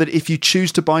 Remember that if you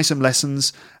choose to buy some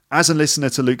lessons as a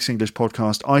listener to Luke's English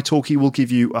podcast, italki will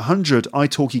give you 100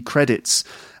 italki credits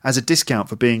as a discount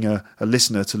for being a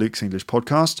listener to Luke's English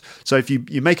podcast. So if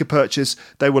you make a purchase,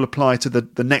 they will apply to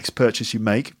the next purchase you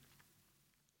make.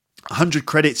 100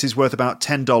 credits is worth about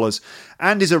 $10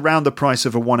 and is around the price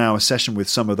of a 1-hour session with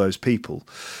some of those people.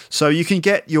 So you can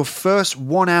get your first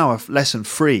 1-hour lesson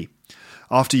free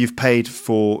after you've paid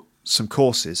for some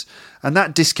courses. And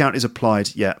that discount is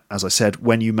applied, as I said,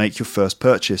 when you make your first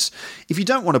purchase. If you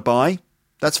don't want to buy,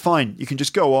 that's fine. You can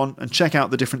just go on and check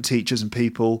out the different teachers and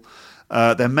people.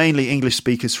 They're mainly English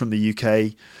speakers from the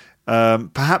UK.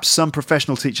 Perhaps some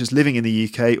professional teachers living in the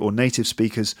UK or native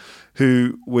speakers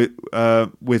who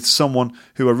with someone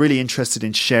who are really interested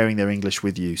in sharing their English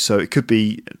with you. So it could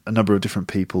be a number of different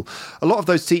people. A lot of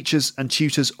those teachers and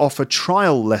tutors offer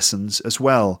trial lessons as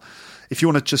well. If you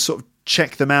want to just sort of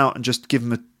check them out and just give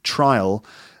them a trial,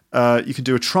 you can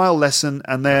do a trial lesson,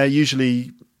 and they're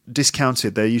usually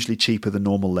discounted. They're usually cheaper than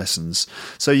normal lessons.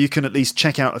 So you can at least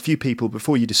check out a few people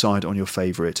before you decide on your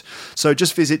favourite. So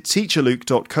just visit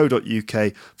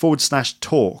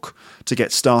teacherluke.co.uk/talk to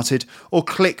get started, or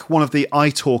click one of the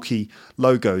italki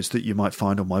logos that you might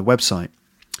find on my website.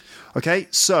 Okay,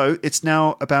 so it's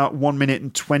now about 1 minute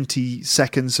and 20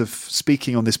 seconds of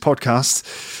speaking on this podcast.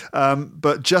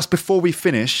 But just before we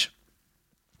finish,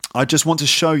 I just want to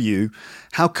show you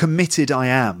how committed I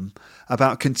am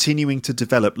about continuing to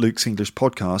develop Luke's English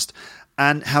podcast,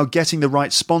 and how getting the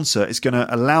right sponsor is going to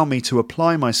allow me to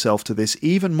apply myself to this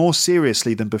even more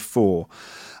seriously than before.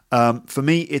 For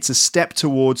me, it's a step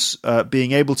towards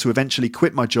being able to eventually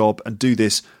quit my job and do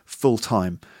this full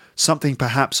time. Something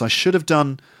perhaps I should have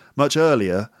done much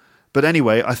earlier. But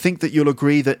anyway, I think that you'll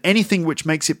agree that anything which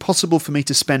makes it possible for me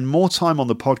to spend more time on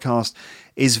the podcast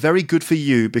is very good for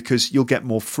you, because you'll get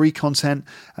more free content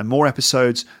and more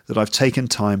episodes that I've taken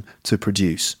time to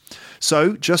produce.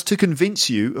 So just to convince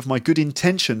you of my good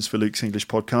intentions for Luke's English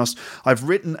podcast, I've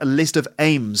written a list of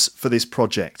aims for this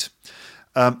project.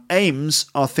 Aims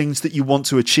are things that you want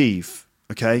to achieve,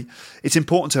 okay? It's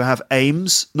important to have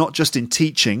aims, not just in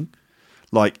teaching.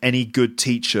 Like any good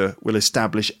teacher will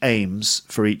establish aims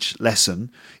for each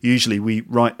lesson. Usually we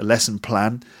write a lesson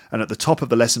plan, and at the top of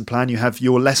the lesson plan you have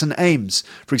your lesson aims.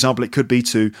 For example, it could be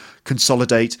to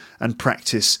consolidate and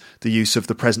practice the use of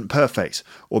the present perfect,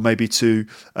 or maybe to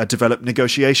develop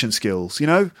negotiation skills. You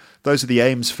know, those are the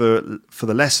aims for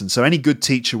the lesson. So any good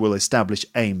teacher will establish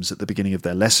aims at the beginning of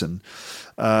their lesson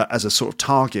as a sort of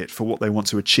target for what they want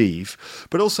to achieve.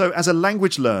 But also, as a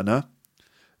language learner,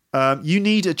 you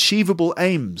need achievable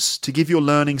aims to give your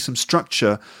learning some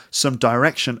structure, some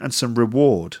direction, and some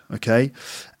reward, okay?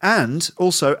 And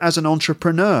also, as an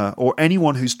entrepreneur or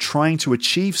anyone who's trying to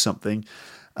achieve something,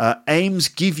 aims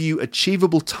give you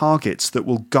achievable targets that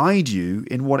will guide you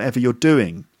in whatever you're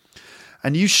doing.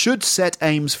 And you should set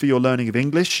aims for your learning of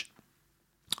English.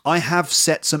 I have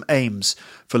set some aims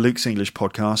for Luke's English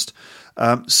podcast.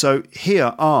 So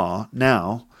here are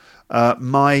now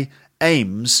my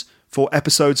aims for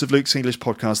episodes of Luke's English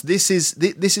podcast. This is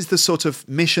the sort of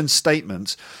mission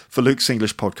statement for Luke's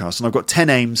English podcast, and I've got 10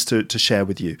 aims to share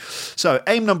with you. So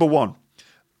aim number 1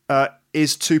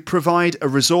 is to provide a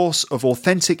resource of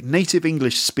authentic native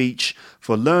English speech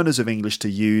for learners of English to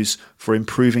use for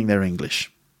improving their English.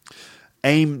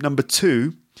 Aim number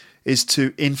 2 is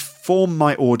to inform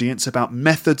my audience about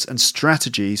methods and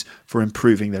strategies for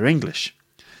improving their English.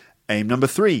 Aim number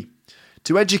 3,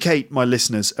 to educate my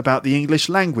listeners about the English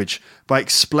language by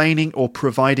explaining or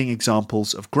providing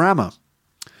examples of grammar.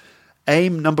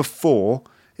 Aim number 4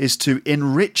 is to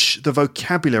enrich the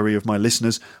vocabulary of my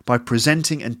listeners by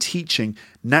presenting and teaching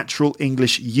natural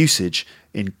English usage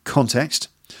in context.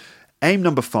 Aim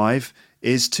number 5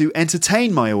 is to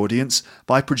entertain my audience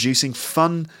by producing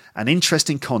fun and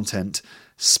interesting content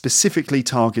specifically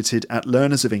targeted at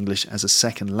learners of English as a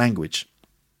second language.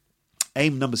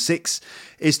 Aim number 6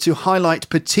 is to highlight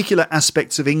particular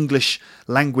aspects of English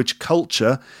language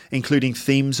culture, including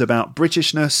themes about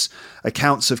Britishness,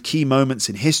 accounts of key moments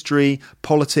in history,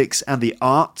 politics, and the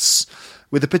arts,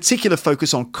 with a particular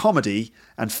focus on comedy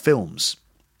and films.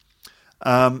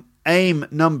 Aim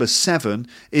number 7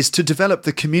 is to develop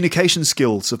the communication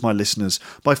skills of my listeners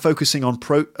by focusing on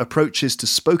approaches to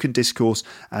spoken discourse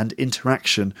and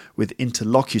interaction with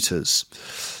interlocutors.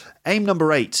 Aim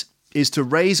number 8 is to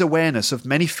raise awareness of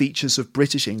many features of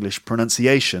British English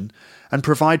pronunciation and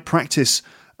provide practice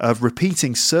of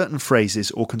repeating certain phrases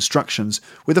or constructions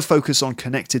with a focus on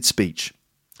connected speech.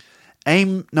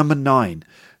 Aim number 9,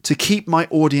 to keep my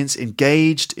audience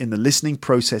engaged in the listening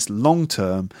process long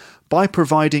term by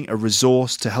providing a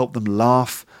resource to help them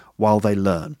laugh while they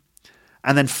learn.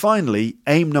 And then finally,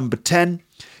 aim number 10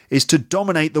 is to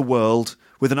dominate the world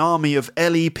with an army of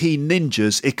LEP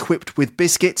ninjas equipped with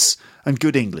biscuits and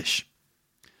good English.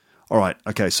 All right,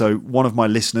 okay, so one of my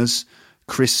listeners,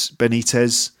 Chris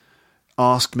Benitez,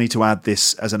 asked me to add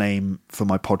this as an aim for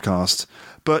my podcast.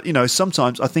 But, you know,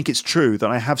 sometimes I think it's true that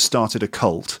I have started a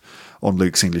cult on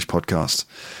Luke's English podcast.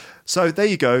 So there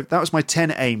you go. That was my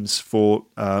 10 aims for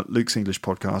Luke's English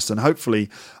podcast. And hopefully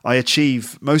I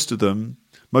achieve most of them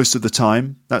most of the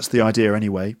time. That's the idea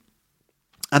anyway.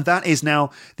 And that is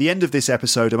now the end of this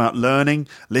episode about learning,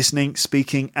 listening,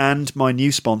 speaking, and my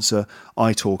new sponsor,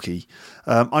 italki.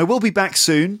 I will be back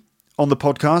soon on the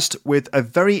podcast with a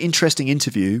very interesting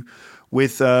interview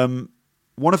with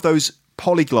one of those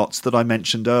polyglots that I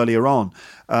mentioned earlier on.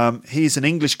 He's an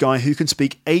English guy who can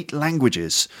speak 8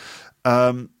 languages.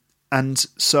 And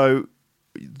so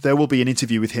there will be an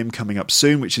interview with him coming up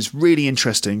soon, which is really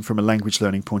interesting from a language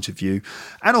learning point of view.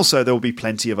 And also there will be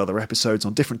plenty of other episodes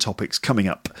on different topics coming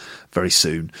up very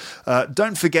soon.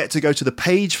 Don't forget to go to the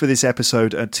page for this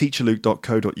episode at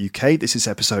teacherluke.co.uk. This is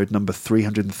episode number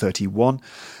 331.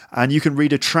 And you can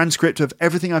read a transcript of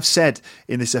everything I've said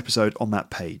in this episode on that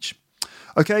page.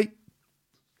 Okay,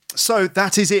 so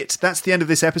that is it. That's the end of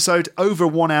this episode. Over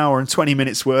 1 hour and 20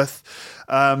 minutes worth.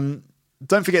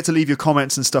 Don't forget to leave your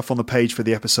comments and stuff on the page for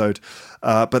the episode.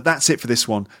 But that's it for this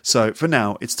one. So for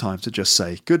now, it's time to just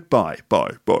say goodbye.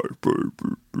 Bye.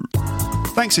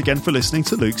 Thanks again for listening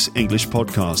to Luke's English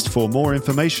Podcast. For more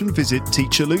information, visit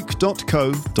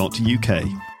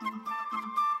teacherluke.co.uk.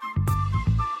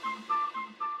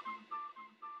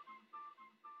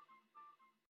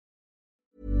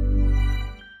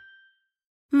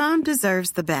 Mom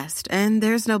deserves the best, and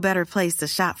there's no better place to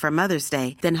shop for Mother's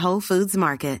Day than Whole Foods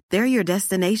Market. They're your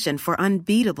destination for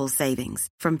unbeatable savings,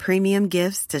 from premium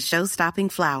gifts to show-stopping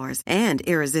flowers and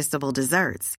irresistible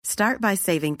desserts. Start by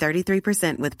saving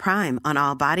 33% with Prime on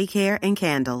all body care and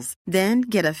candles. Then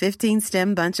get a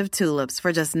 15-stem bunch of tulips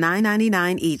for just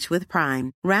 $9.99 each with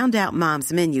Prime. Round out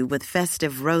Mom's menu with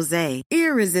festive rosé,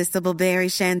 irresistible berry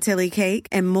chantilly cake,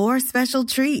 and more special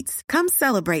treats. Come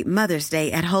celebrate Mother's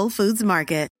Day at Whole Foods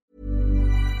Market.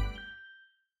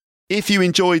 If you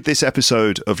enjoyed this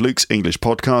episode of Luke's English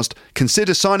Podcast,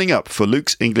 consider signing up for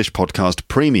Luke's English Podcast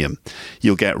Premium.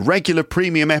 You'll get regular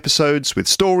premium episodes with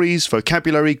stories,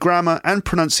 vocabulary, grammar and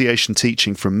pronunciation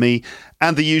teaching from me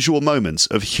and the usual moments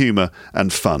of humour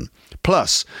and fun.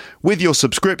 Plus, with your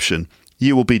subscription,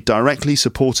 you will be directly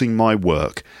supporting my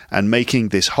work and making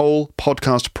this whole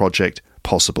podcast project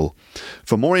possible.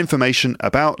 For more information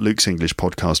about Luke's English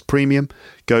Podcast Premium,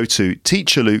 go to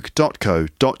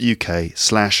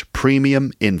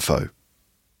teacherluke.co.uk/premium info.